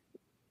 and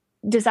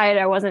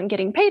decided I wasn't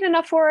getting paid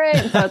enough for it.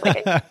 And so I was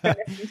like, I turn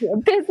this into a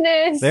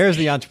business. There's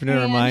the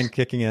entrepreneur mind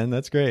kicking in.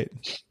 That's great.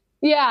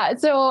 Yeah.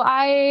 So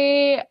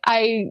I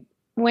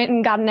went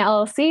and got an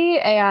LLC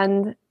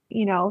and,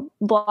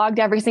 blogged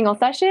every single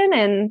session,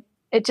 and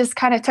it just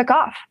kind of took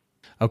off.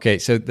 Okay.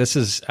 So this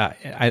is,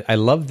 I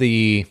love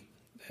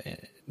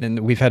and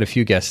we've had a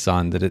few guests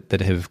on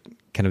that have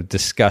kind of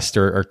discussed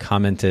or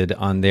commented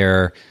on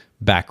their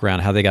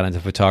background, how they got into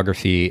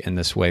photography in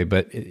this way,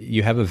 but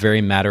you have a very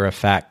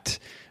matter-of-fact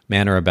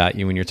manner about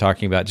you when you're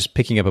talking about just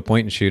picking up a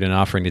point and shoot and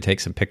offering to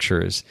take some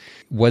pictures.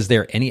 Was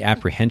there any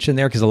apprehension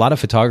there? Because a lot of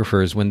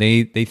photographers, when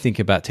they think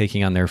about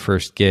taking on their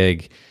first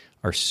gig,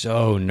 are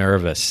so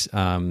nervous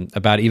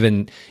about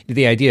even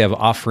the idea of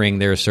offering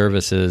their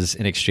services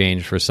in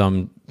exchange for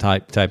some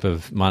type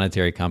of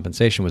monetary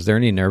compensation. Was there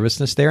any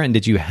nervousness there? And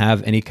did you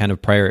have any kind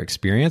of prior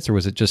experience, or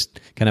was it just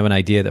kind of an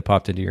idea that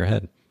popped into your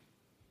head?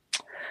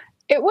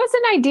 It was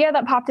an idea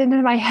that popped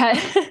into my head.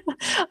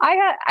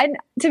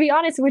 To be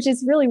honest, which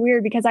is really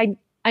weird because I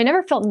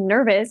never felt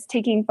nervous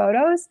taking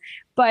photos,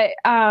 but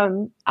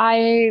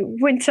I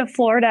went to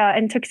Florida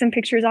and took some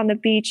pictures on the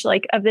beach,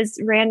 like of this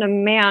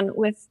random man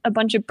with a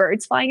bunch of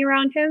birds flying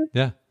around him.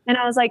 Yeah. And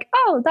I was like,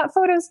 oh, that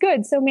photo's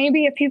good. So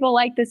maybe if people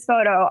like this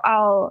photo,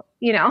 I'll,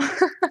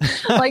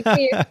 like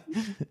I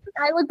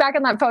look back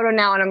on that photo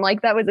now and I'm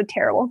like, that was a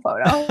terrible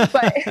photo.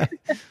 But,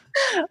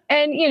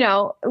 and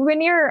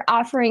when you're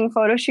offering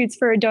photo shoots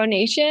for a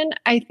donation,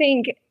 I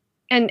think,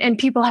 and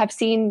people have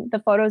seen the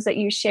photos that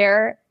you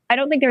share, I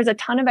don't think there's a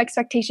ton of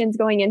expectations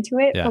going into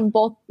it from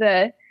both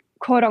the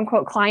quote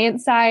unquote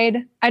client side.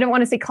 I don't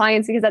want to say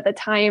clients because at the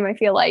time I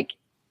feel like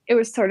it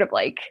was sort of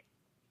like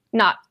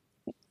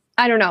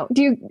I don't know.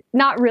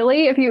 Not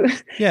really?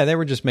 Yeah, they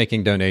were just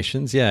making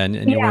donations. Yeah. And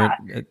you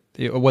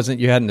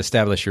you hadn't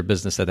established your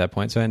business at that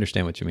point. So I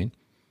understand what you mean.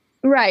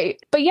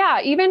 Right. But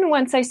yeah, even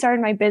once I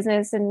started my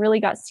business and really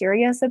got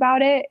serious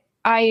about it,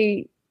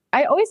 I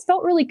always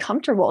felt really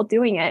comfortable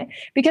doing it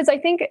because I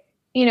think,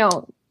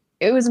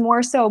 it was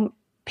more so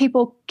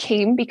people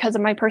came because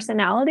of my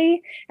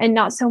personality and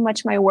not so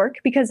much my work,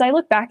 because I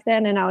look back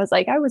then and I was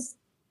like, I was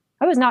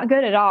not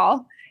good at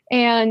all.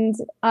 And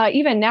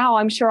even now,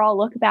 I'm sure I'll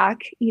look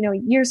back,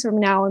 years from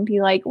now and be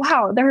like,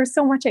 wow, there was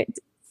so much,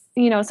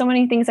 so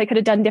many things I could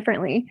have done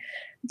differently.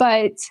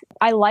 But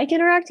I like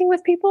interacting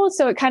with people.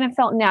 So it kind of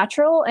felt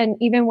natural. And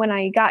even when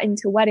I got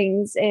into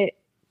weddings, it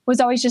was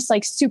always just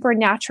like super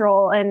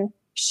natural. And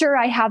sure,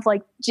 I have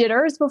like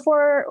jitters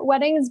before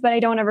weddings, but I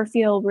don't ever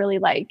feel really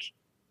like,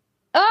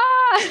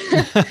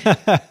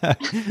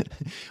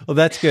 Well,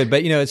 that's good.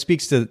 But, it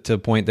speaks to a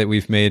point that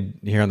we've made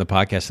here on the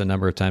podcast a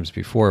number of times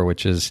before,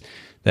 which is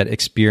that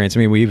experience. I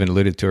mean, we even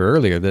alluded to it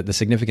earlier, that the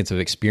significance of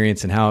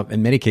experience and how,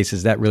 in many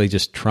cases, that really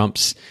just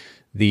trumps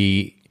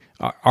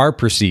our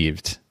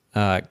perceived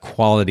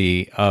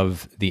quality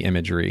of the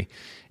imagery.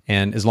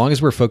 And as long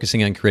as we're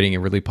focusing on creating a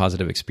really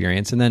positive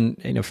experience, and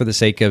then, for the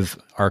sake of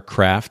our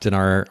craft and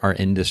our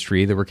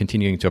industry, that we're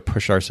continuing to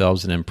push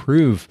ourselves and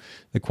improve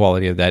the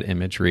quality of that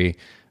imagery,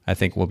 I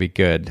think we'll be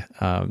good.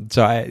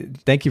 So I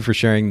thank you for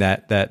sharing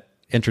that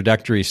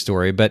introductory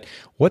story. But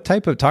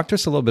talk to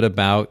us a little bit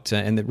about,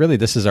 and really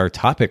this is our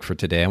topic for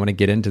today. I want to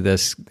get into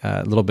this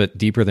a little bit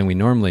deeper than we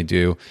normally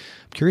do.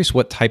 I'm curious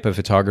what type of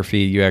photography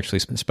you actually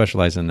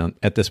specialize in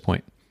at this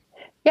point.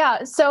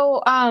 Yeah.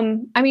 So,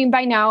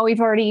 by now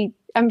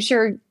I'm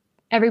sure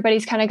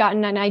everybody's kind of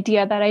gotten an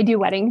idea that I do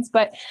weddings,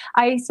 but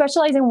I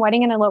specialize in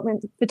wedding and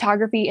elopement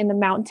photography in the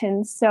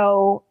mountains.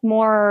 So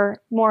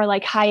more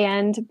like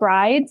high-end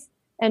brides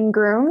and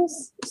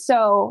grooms.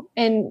 So,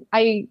 and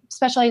I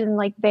specialize in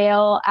like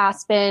Vail,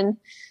 Aspen.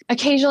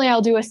 Occasionally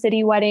I'll do a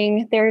city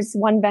wedding. There's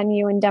one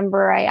venue in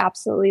Denver I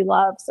absolutely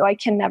love, so I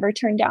can never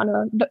turn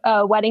down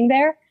a wedding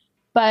there.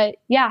 But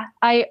yeah,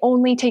 I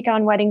only take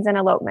on weddings and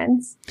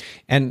elopements.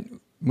 And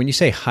when you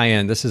say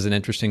high-end, this is an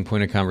interesting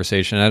point of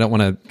conversation. I don't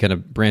want to kind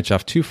of branch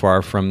off too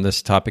far from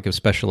this topic of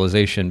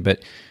specialization,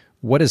 but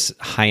what does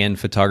high-end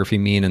photography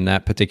mean in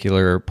that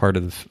particular part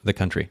of the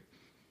country?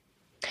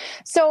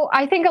 So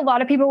I think a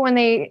lot of people, when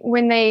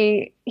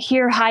they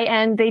hear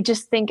high-end, they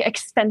just think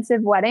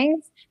expensive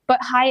weddings. But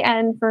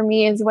high-end for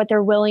me is what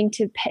they're willing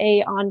to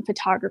pay on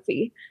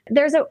photography.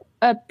 There's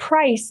a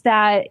price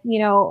that,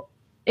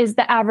 is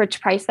the average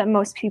price that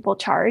most people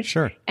charge.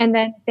 Sure. And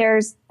then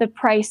there's the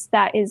price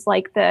that is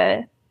like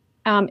the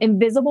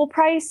invisible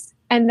price.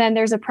 And then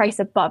there's a price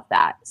above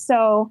that.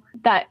 So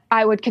that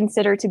I would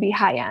consider to be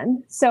high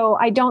end. So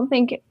I don't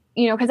think,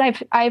 because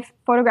I've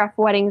photographed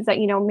weddings that,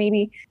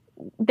 maybe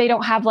they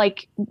don't have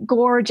like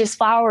gorgeous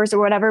flowers or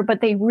whatever,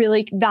 but they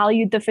really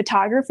valued the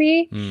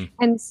photography.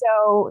 And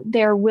so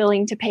they're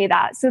willing to pay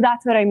that. So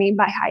that's what I mean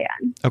by high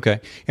end.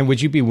 Okay. And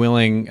would you be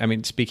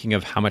willing, speaking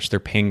of how much they're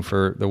paying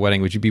for the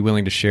wedding, would you be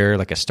willing to share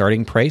like a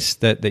starting price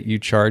that you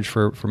charge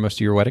for most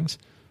of your weddings?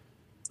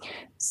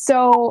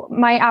 So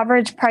my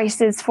average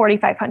price is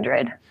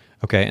 $4,500.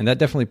 Okay. And that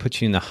definitely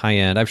puts you in the high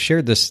end. I've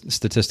shared this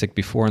statistic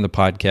before in the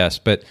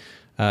podcast, but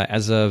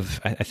as of,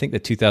 I think the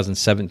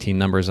 2017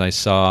 numbers I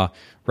saw,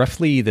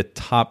 roughly the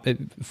top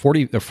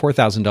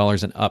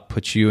 $4,000 and up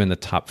puts you in the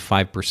top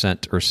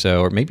 5% or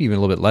so, or maybe even a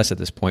little bit less at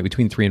this point,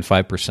 between 3 and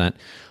 5%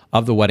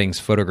 of the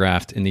weddings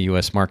photographed in the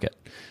U.S. market.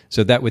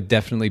 So that would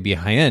definitely be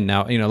high end.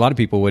 Now, a lot of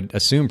people would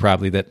assume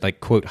probably that like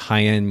quote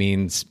high end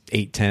means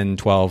 $8, $10,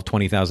 $12,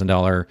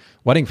 $20,000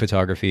 wedding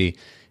photography.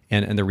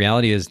 And the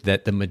reality is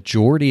that the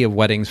majority of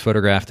weddings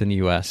photographed in the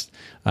U.S.,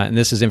 and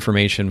this is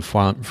information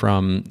from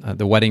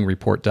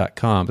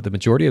theweddingreport.com, but the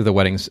majority of the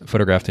weddings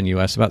photographed in the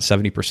U.S., about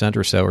 70%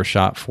 or so, are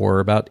shot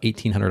for about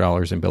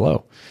 $1,800 and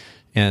below.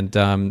 And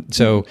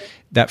so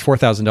that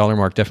 $4,000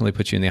 mark definitely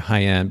puts you in the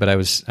high end. But I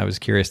was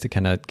curious to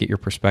kind of get your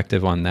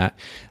perspective on that.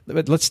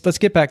 But let's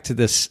get back to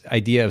this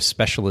idea of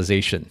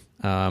specialization.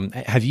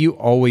 Have you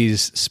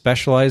always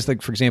specialized?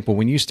 Like, for example,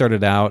 when you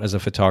started out as a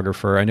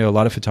photographer, I know a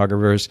lot of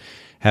photographers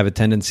have a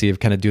tendency of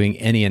kind of doing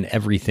any and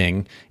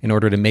everything in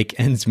order to make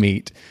ends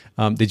meet.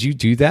 Did you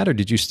do that, or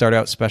did you start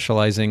out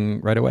specializing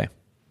right away?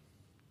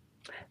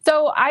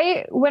 So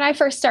when I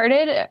first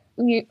started,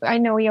 I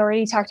know we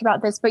already talked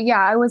about this, but yeah,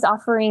 I was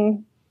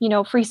offering,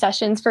 free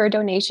sessions for a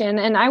donation,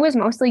 and I was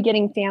mostly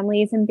getting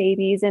families and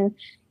babies and,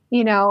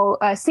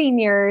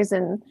 seniors.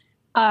 And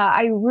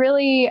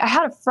I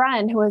had a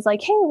friend who was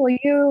like, "Hey, will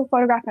you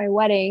photograph my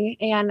wedding?"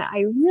 And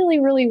I really,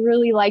 really,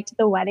 really liked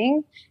the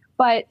wedding.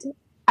 But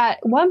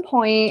at one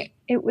point,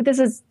 this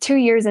is 2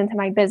 years into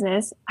my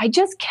business, I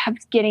just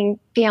kept getting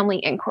family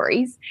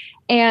inquiries.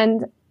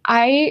 And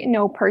I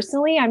know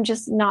personally, I'm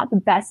just not the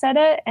best at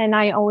it. And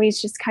I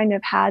always just kind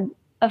of had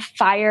a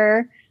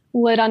fire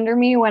lit under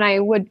me when I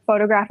would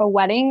photograph a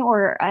wedding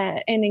or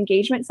an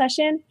engagement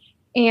session.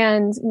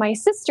 And my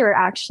sister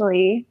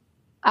actually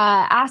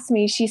asked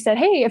me, she said,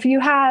 "Hey, if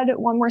you had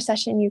one more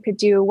session you could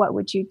do, what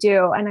would you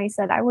do?" And I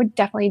said, "I would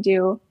definitely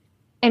do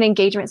an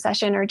engagement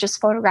session or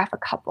just photograph a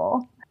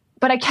couple."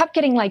 But I kept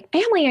getting like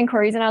family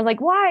inquiries, and I was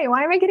like, why am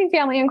I getting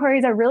family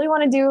inquiries? I really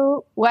want to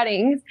do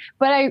weddings.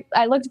 But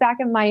I looked back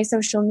at my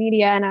social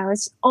media and I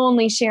was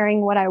only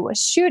sharing what I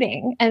was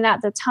shooting. And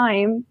at the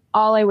time,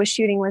 all I was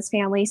shooting was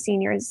family,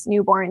 seniors,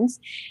 newborns.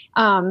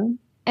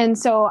 And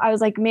so I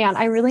was like, man,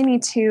 I really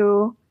need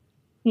to,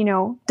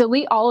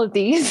 delete all of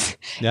these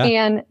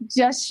and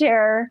just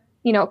share,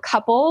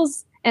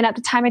 couples. And at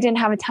the time I didn't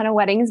have a ton of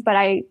weddings, but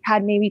I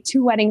had maybe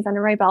 2 weddings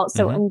under my belt.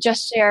 So, and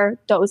just share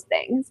those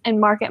things and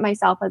market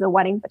myself as a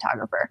wedding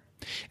photographer.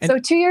 And so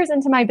 2 years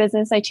into my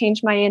business, I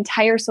changed my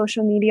entire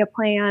social media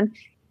plan,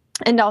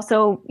 and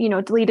also,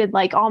 deleted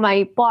like all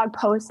my blog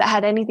posts that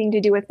had anything to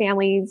do with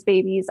families,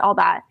 babies, all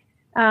that.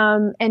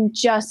 And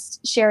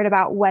just shared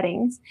about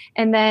weddings.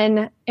 And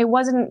then it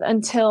wasn't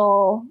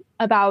until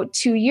about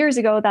 2 years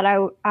ago that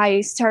I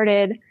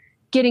started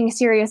getting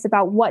serious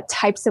about what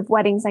types of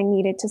weddings I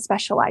needed to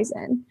specialize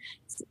in,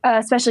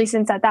 especially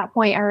since at that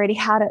point I already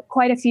had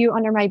quite a few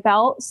under my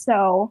belt.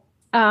 So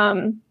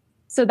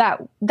So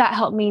that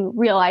helped me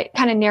realize,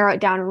 kind of narrow it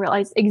down and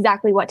realize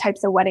exactly what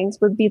types of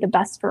weddings would be the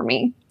best for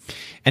me.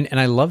 And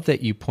I love that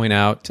you point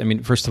out, I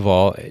mean, first of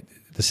all,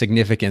 the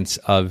significance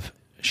of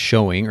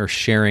showing or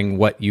sharing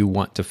what you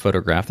want to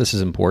photograph. This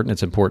is important.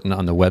 It's important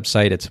on the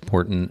website. It's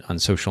important on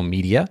social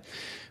media.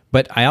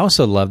 But I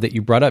also love that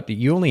you brought up that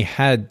you only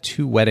had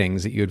 2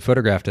 weddings that you had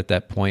photographed at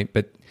that point.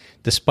 But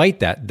despite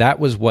that, that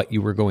was what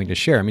you were going to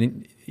share. I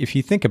mean, if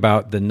you think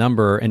about the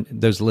number, and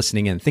those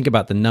listening in, think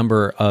about the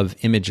number of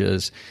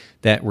images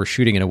that we're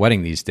shooting in a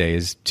wedding these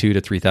days, 2,000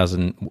 to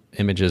 3,000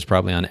 images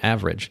probably on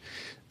average.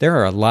 There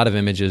are a lot of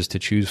images to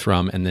choose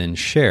from and then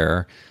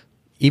share,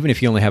 even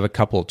if you only have a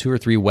couple, 2 or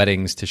 3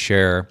 weddings to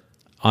share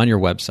on your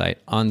website,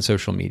 on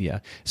social media,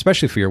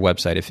 especially for your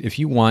website. If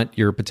you want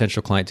your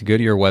potential client to go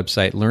to your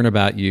website, learn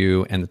about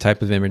you and the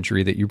type of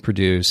imagery that you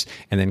produce,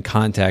 and then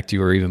contact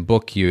you or even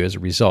book you as a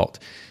result,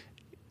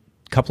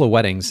 a couple of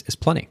weddings is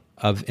plenty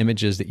of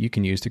images that you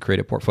can use to create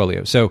a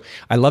portfolio. So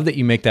I love that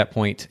you make that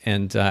point.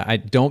 And I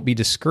don't be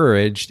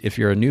discouraged if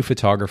you're a new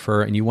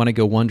photographer and you want to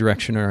go one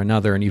direction or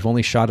another, and you've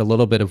only shot a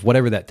little bit of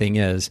whatever that thing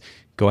is.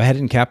 Go ahead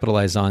and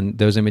capitalize on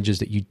those images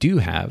that you do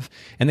have,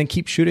 and then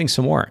keep shooting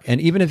some more.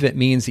 And even if it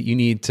means that you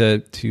need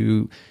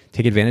to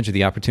take advantage of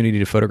the opportunity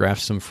to photograph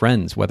some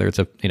friends, whether it's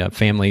a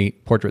family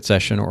portrait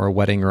session or a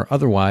wedding or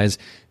otherwise,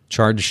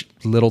 charge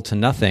little to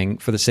nothing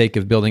for the sake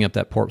of building up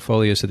that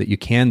portfolio so that you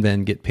can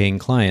then get paying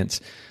clients.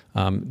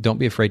 Don't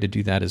be afraid to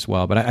do that as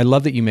well. But I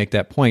love that you make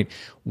that point.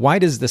 Why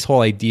does this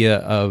whole idea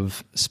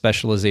of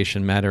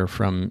specialization matter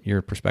from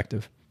your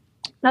perspective?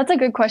 That's a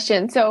good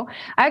question. So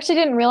I actually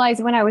didn't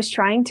realize when I was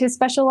trying to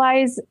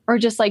specialize or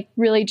just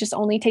really just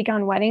only take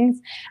on weddings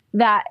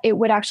that it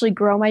would actually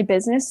grow my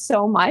business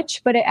so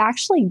much, but it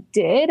actually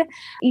did,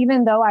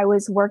 even though I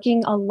was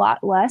working a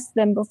lot less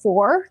than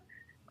before,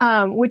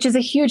 which is a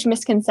huge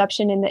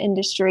misconception in the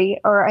industry,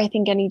 or I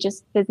think any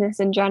just business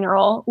in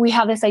general. We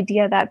have this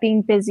idea that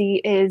being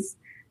busy it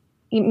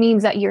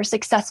means that you're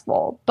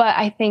successful. But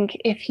I think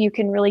if you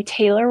can really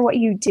tailor what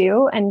you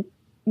do and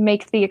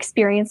make the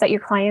experience that your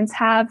clients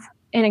have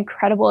an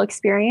incredible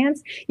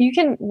experience, you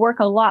can work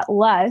a lot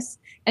less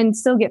and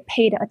still get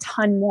paid a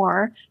ton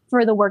more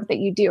for the work that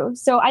you do.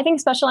 So I think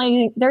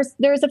specializing,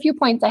 there's a few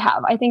points I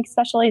have. I think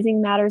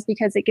specializing matters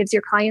because it gives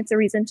your clients a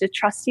reason to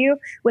trust you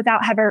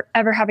without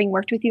ever having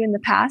worked with you in the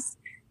past.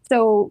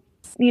 So,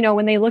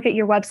 when they look at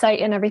your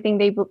website and everything,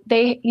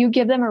 you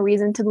give them a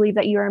reason to believe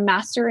that you're a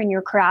master in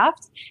your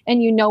craft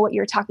and you know what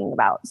you're talking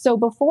about. So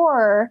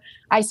before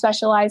I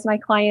specialized my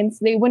clients,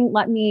 they wouldn't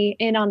let me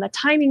in on the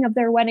timing of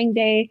their wedding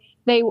day.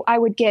 I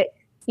would get,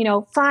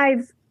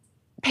 5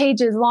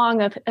 pages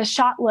long of a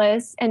shot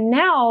list. And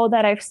now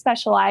that I've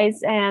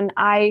specialized and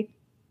I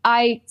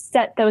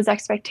set those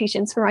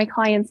expectations for my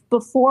clients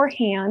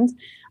beforehand,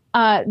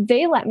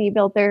 they let me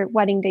build their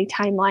wedding day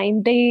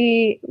timeline.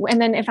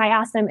 And then if I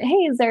ask them, hey,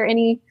 is there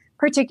any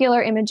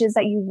particular images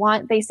that you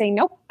want? They say,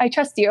 nope, I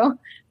trust you.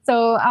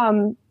 So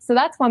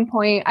that's one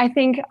point. I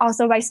think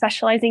also by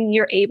specializing,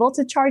 you're able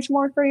to charge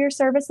more for your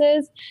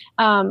services,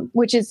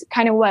 which is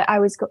kind of what I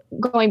was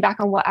going back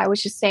on what I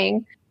was just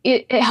saying.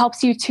 It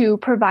helps you to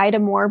provide a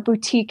more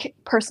boutique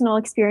personal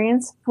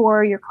experience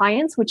for your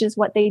clients, which is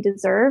what they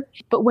deserve.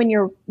 But when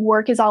your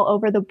work is all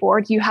over the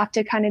board, you have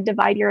to kind of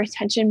divide your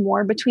attention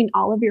more between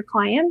all of your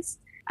clients.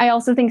 I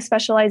also think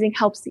specializing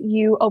helps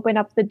you open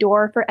up the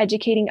door for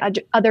educating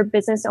other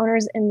business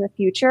owners in the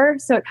future.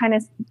 So it kind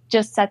of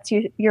just sets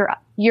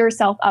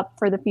yourself up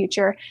for the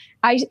future.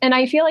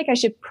 I feel like I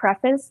should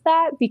preface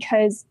that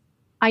because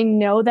I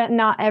know that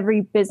not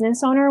every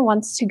business owner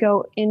wants to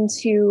go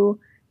into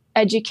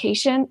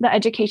the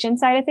education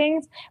side of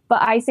things.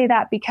 But I say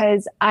that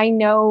because I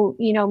know,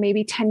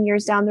 maybe 10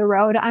 years down the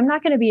road, I'm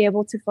not going to be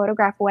able to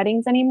photograph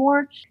weddings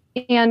anymore.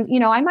 And,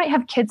 I might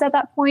have kids at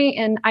that point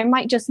and I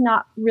might just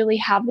not really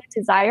have the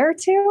desire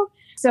to.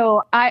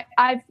 So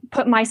I've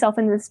put myself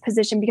in this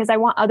position because I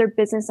want other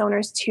business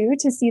owners too,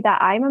 to see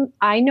that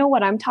I know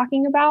what I'm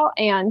talking about.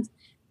 And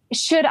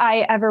should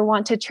I ever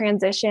want to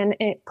transition,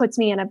 it puts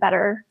me in a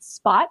better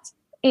spot.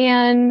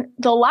 And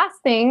the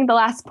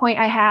last point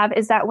I have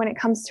is that when it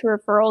comes to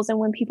referrals and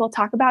when people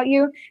talk about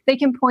you, they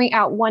can point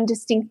out one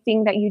distinct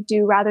thing that you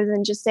do rather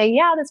than just say,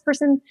 yeah, this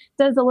person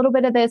does a little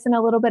bit of this and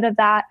a little bit of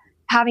that.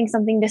 Having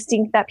something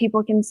distinct that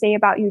people can say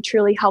about you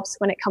truly helps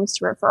when it comes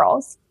to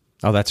referrals.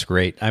 Oh, that's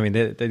great. I mean,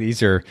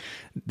 these are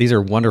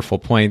wonderful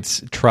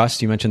points.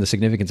 Trust, you mentioned the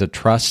significance of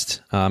trust.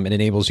 It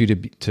enables you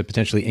to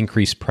potentially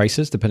increase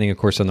prices depending, of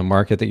course, on the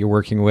market that you're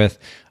working with.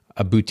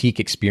 A boutique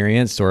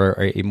experience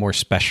or a more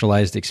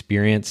specialized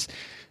experience.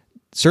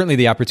 Certainly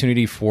the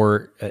opportunity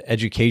for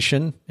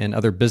education and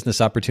other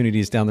business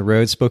opportunities down the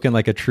road, spoken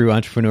like a true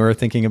entrepreneur,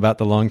 thinking about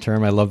the long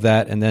term. I love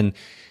that. And then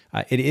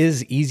it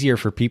is easier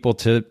for people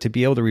to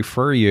be able to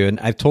refer you. And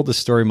I've told this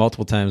story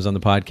multiple times on the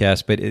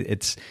podcast, but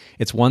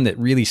it's one that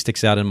really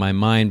sticks out in my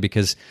mind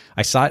because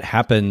I saw it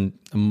happen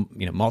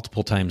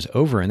multiple times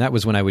over. And that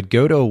was when I would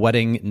go to a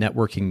wedding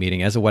networking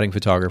meeting as a wedding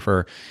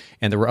photographer,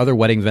 and there were other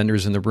wedding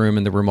vendors in the room,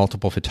 and there were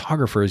multiple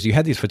photographers. You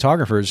had these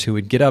photographers who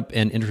would get up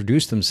and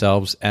introduce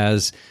themselves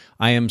as,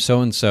 I am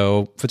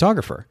so-and-so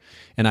photographer.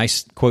 And I,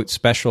 quote,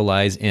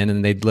 specialize in,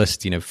 and they'd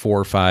list,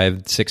 4,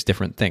 5, 6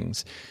 different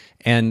things.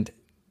 And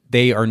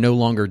they are no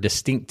longer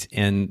distinct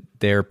in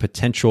their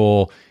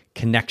potential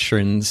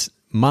connections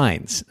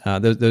minds.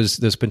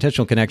 Those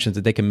potential connections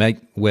that they can make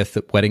with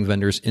the wedding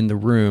vendors in the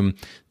room,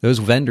 those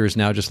vendors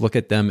now just look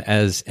at them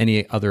as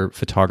any other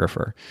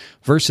photographer,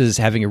 versus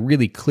having a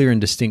really clear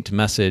and distinct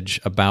message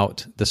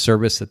about the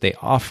service that they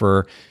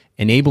offer,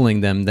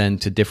 enabling them then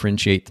to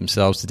differentiate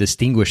themselves, to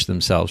distinguish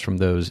themselves from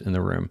those in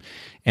the room.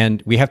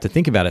 And we have to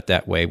think about it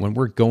that way when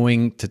we're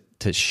going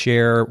to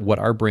share what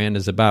our brand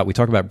is about. We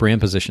talk about brand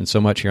position so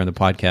much here on the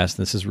podcast.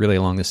 And this is really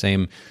along the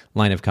same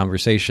line of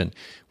conversation.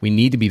 We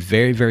need to be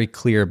very, very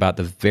clear about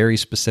the very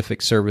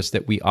specific service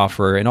that we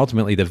offer and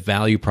ultimately the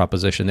value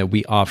proposition that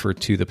we offer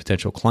to the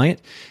potential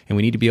client. And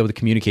we need to be able to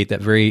communicate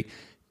that very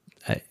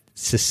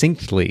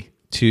succinctly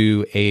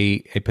to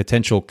a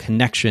potential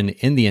connection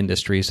in the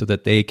industry so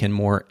that they can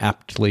more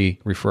aptly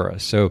refer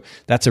us. So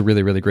that's a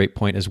really, really great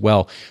point as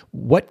well.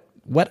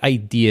 What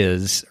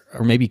ideas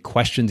or maybe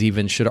questions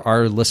even should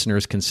our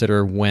listeners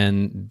consider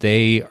when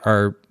they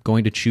are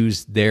going to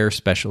choose their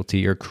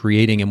specialty or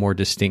creating a more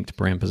distinct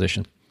brand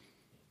position?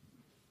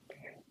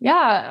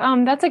 Yeah,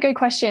 that's a good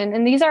question.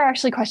 And these are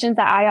actually questions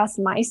that I asked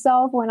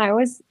myself when I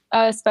was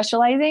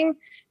specializing,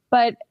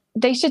 but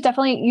you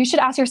should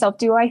ask yourself,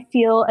 do I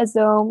feel as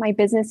though my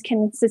business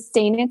can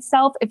sustain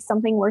itself if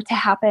something were to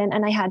happen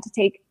and I had to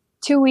take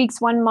 2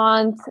 weeks, 1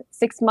 month,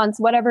 6 months,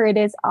 whatever it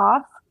is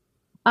off?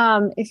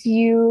 If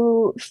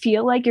you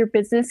feel like your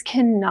business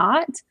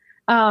cannot,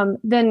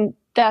 then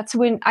that's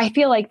when I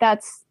feel like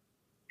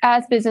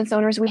as business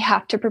owners, we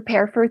have to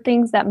prepare for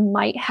things that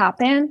might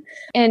happen.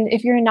 And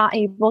if you're not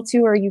able to,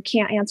 or you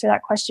can't answer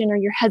that question, or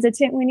you're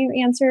hesitant when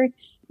you answer,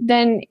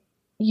 then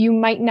you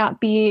might not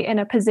be in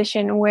a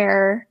position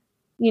where,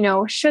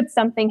 should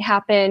something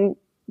happen,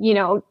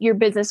 your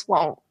business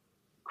won't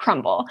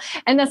crumble.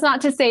 And that's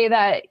not to say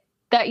that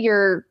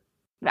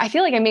I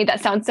feel like I made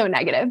that sound so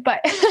negative, but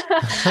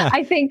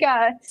I think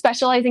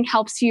specializing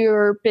helps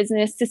your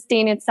business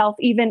sustain itself,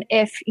 even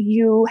if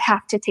you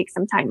have to take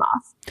some time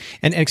off.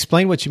 And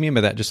explain what you mean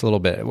by that just a little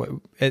bit.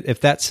 If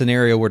that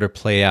scenario were to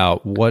play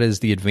out, what is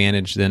the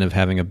advantage then of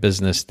having a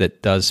business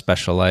that does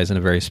specialize in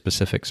a very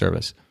specific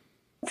service?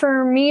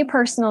 For me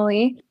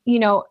personally,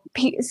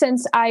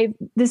 since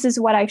this is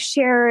what I've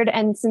shared,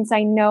 and since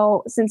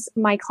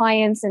my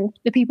clients and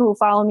the people who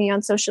follow me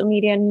on social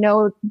media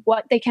know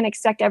what they can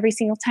expect every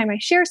single time I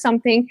share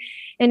something,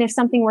 and if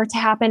something were to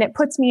happen, it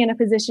puts me in a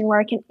position where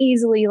I can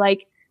easily,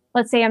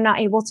 let's say I'm not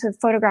able to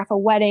photograph a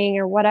wedding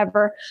or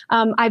whatever.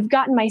 I've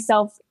gotten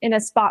myself in a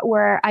spot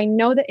where I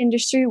know the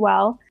industry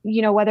well,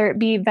 whether it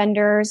be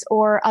vendors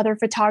or other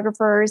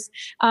photographers.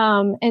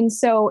 And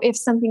so if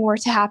something were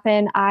to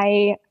happen,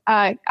 I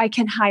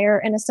can hire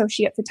an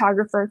associate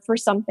photographer for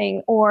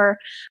something, or,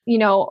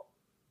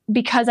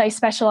 because I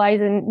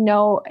specialize and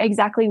know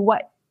exactly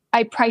what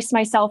I price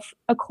myself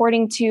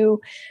according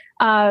to,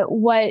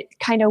 what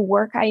kind of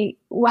work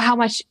how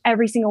much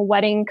every single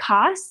wedding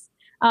costs.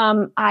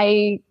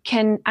 I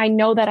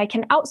know that I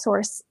can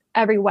outsource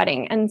every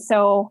wedding. And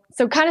so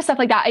kind of stuff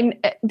like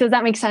that. Does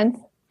that make sense?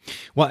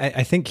 Well,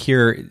 I think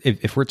here,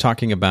 if we're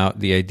talking about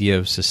the idea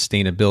of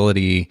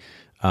sustainability,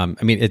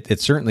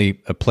 it's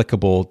certainly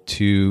applicable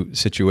to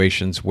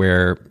situations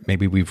where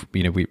maybe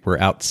we're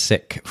out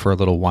sick for a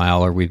little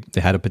while, or we've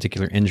had a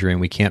particular injury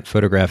and we can't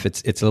photograph.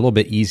 It's a little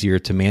bit easier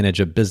to manage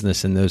a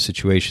business in those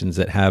situations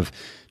that have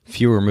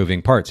fewer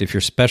moving parts. If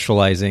you're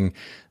specializing,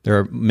 there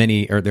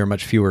are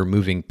much fewer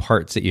moving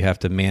parts that you have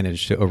to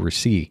manage to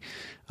oversee.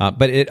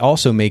 But it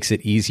also makes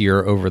it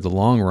easier over the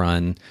long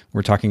run.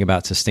 We're talking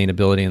about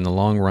sustainability in the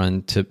long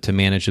run to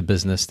manage a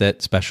business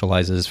that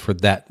specializes for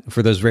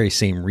those very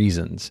same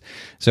reasons.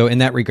 So in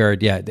that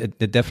regard, yeah,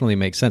 it definitely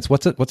makes sense.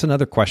 What's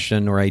another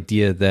question or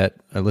idea that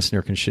a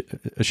listener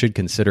should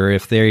consider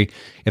if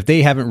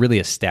they haven't really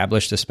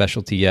established a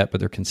specialty yet, but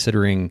they're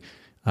considering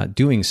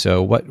doing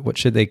so? What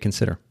should they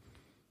consider?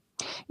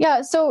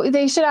 Yeah, so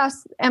they should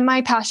ask, am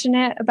I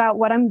passionate about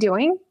what I'm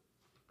doing?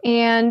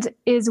 And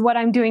is what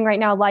I'm doing right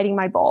now lighting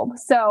my bulb?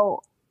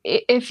 So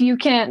if you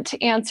can't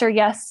answer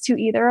yes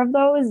to either of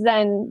those,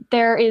 then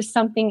there is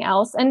something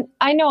else. And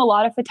I know a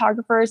lot of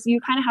photographers, you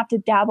kind of have to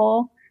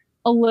dabble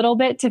a little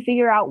bit to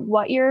figure out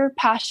what you're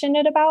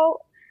passionate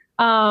about.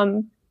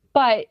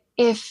 But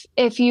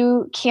if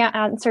you can't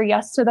answer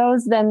yes to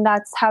those, then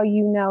that's how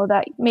you know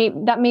that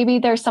maybe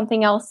there's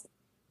something else,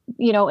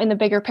 in the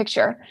bigger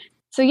picture.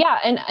 So yeah,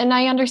 and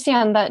I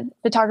understand that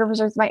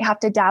photographers might have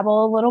to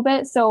dabble a little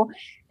bit. So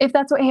if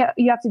that's what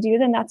you have to do,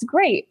 then that's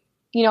great.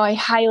 I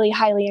highly,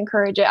 highly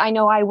encourage it. I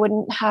know I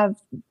wouldn't have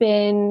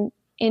been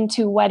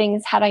into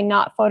weddings had I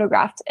not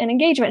photographed an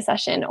engagement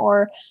session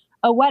or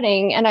a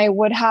wedding, and I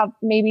would have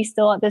maybe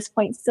still at this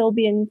point still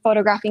been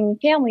photographing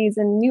families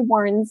and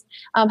newborns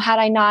had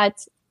I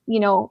not,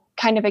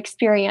 kind of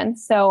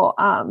experienced. So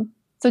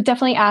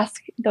definitely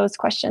ask those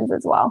questions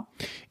as well.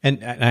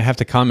 And I have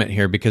to comment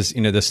here because,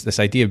 this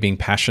idea of being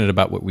passionate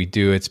about what we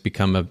do, it's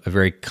become a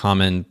very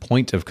common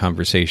point of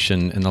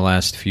conversation in the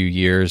last few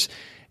years.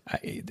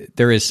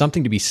 There is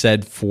something to be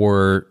said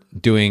for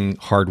doing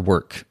hard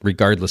work,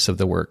 regardless of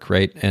the work,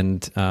 right?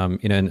 And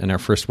in our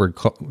first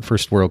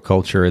world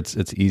culture,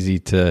 it's easy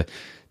to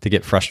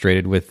get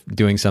frustrated with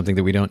doing something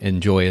that we don't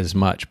enjoy as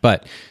much.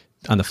 But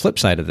on the flip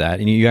side of that,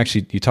 and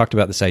you talked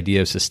about this idea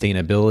of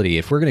sustainability.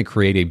 If we're going to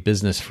create a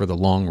business for the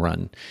long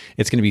run,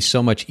 it's going to be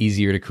so much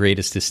easier to create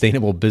a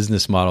sustainable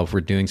business model if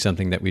we're doing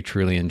something that we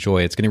truly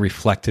enjoy. It's going to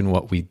reflect in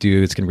what we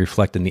do. It's going to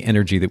reflect in the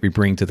energy that we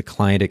bring to the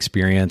client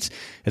experience.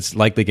 It's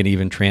likely going to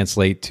even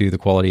translate to the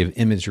quality of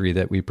imagery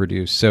that we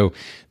produce. So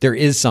there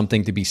is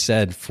something to be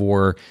said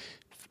for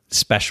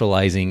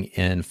specializing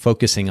and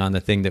focusing on the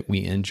thing that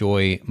we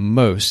enjoy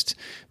most,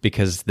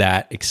 because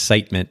that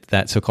excitement,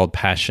 that so-called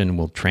passion,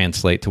 will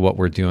translate to what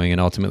we're doing and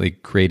ultimately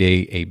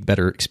create a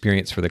better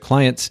experience for the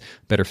clients,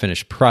 better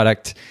finished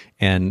product,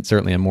 and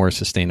certainly a more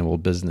sustainable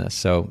business.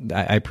 So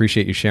I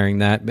appreciate you sharing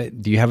that.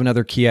 But do you have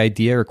another key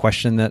idea or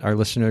question that our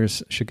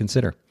listeners should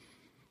consider?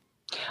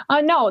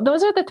 No,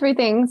 those are the three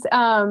things.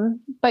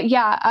 But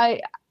yeah,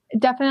 I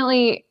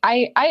definitely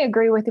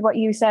agree with what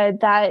you said,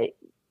 that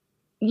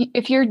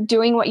if you're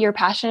doing what you're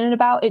passionate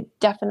about, it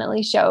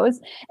definitely shows.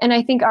 And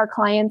I think our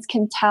clients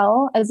can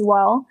tell as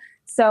well.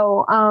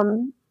 So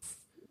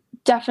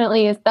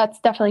that's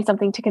definitely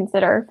something to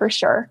consider for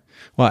sure.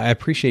 Well, I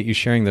appreciate you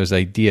sharing those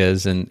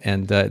ideas. And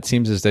it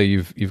seems as though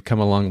you've come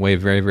a long way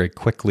very, very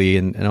quickly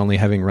and only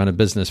having run a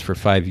business for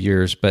 5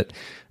 years. But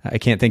I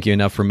can't thank you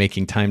enough for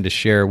making time to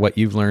share what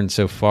you've learned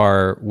so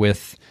far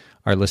with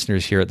our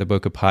listeners here at the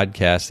Bokeh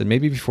Podcast. And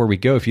maybe before we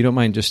go, if you don't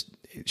mind just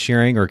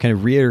sharing or kind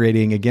of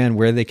reiterating again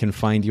where they can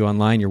find you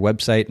online, your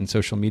website and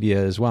social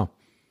media as well.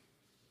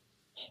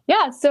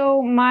 Yeah.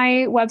 So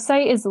my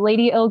website is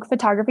Lady Ilg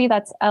Photography.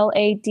 That's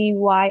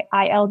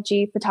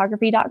LADYILG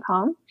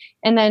photography.com.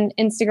 And then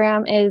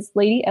Instagram is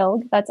Lady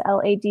Ilg. That's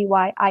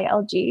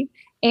LADYILG.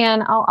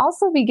 And I'll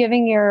also be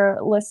giving your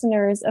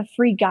listeners a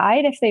free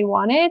guide if they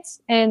want it.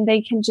 And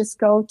they can just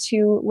go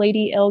to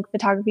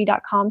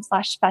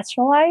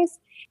ladyilgphotography.com/specialize.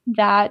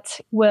 That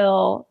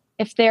will,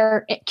 if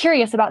they're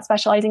curious about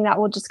specializing, that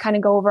will just kind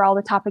of go over all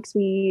the topics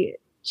we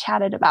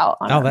chatted about.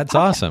 Oh, that's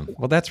awesome.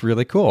 Well, that's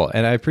really cool.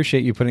 And I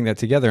appreciate you putting that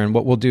together. And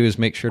what we'll do is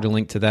make sure to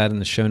link to that in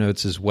the show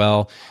notes as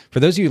well. For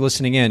those of you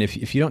listening in,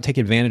 if you don't take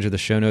advantage of the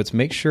show notes,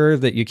 make sure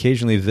that you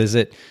occasionally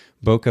visit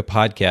Bokeh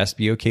Podcast,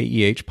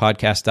 BOKEH,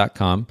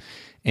 podcast.com.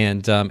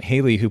 And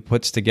Haley, who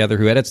edits the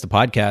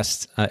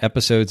podcast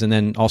episodes and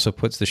then also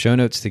puts the show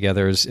notes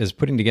together, is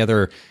putting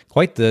together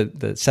quite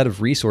the set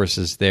of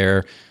resources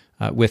there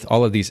with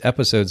all of these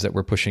episodes that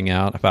we're pushing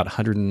out, about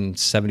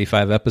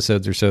 175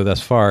 episodes or so thus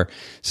far.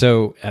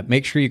 So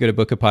make sure you go to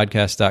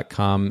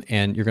bokehpodcast.com,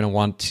 and you're going to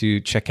want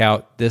to check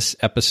out this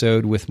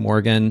episode with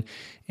Morgan,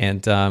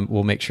 and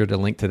we'll make sure to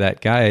link to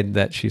that guide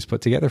that she's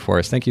put together for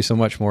us. Thank you so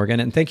much, Morgan.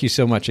 And thank you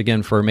so much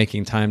again for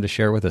making time to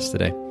share with us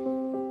today.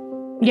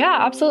 Yeah,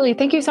 absolutely.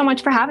 Thank you so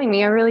much for having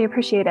me. I really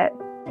appreciate it.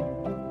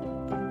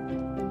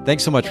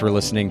 Thanks so much for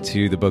listening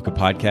to the Bokeh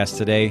Podcast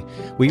today.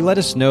 Will you let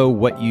us know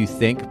what you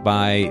think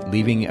by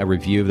leaving a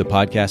review of the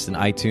podcast in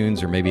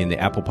iTunes or maybe in the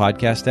Apple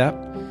Podcast app?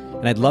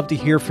 And I'd love to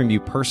hear from you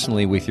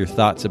personally with your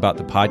thoughts about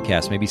the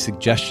podcast, maybe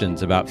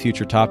suggestions about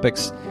future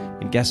topics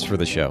and guests for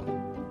the show.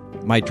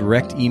 My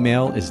direct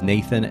email is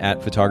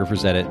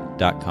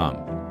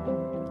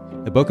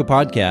nathan@photographersedit.com. The Bokeh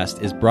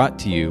Podcast is brought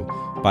to you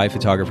by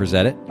Photographers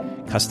Edit,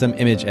 custom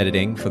image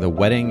editing for the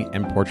wedding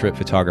and portrait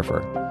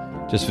photographer.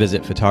 Just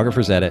visit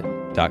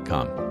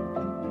photographersedit.com.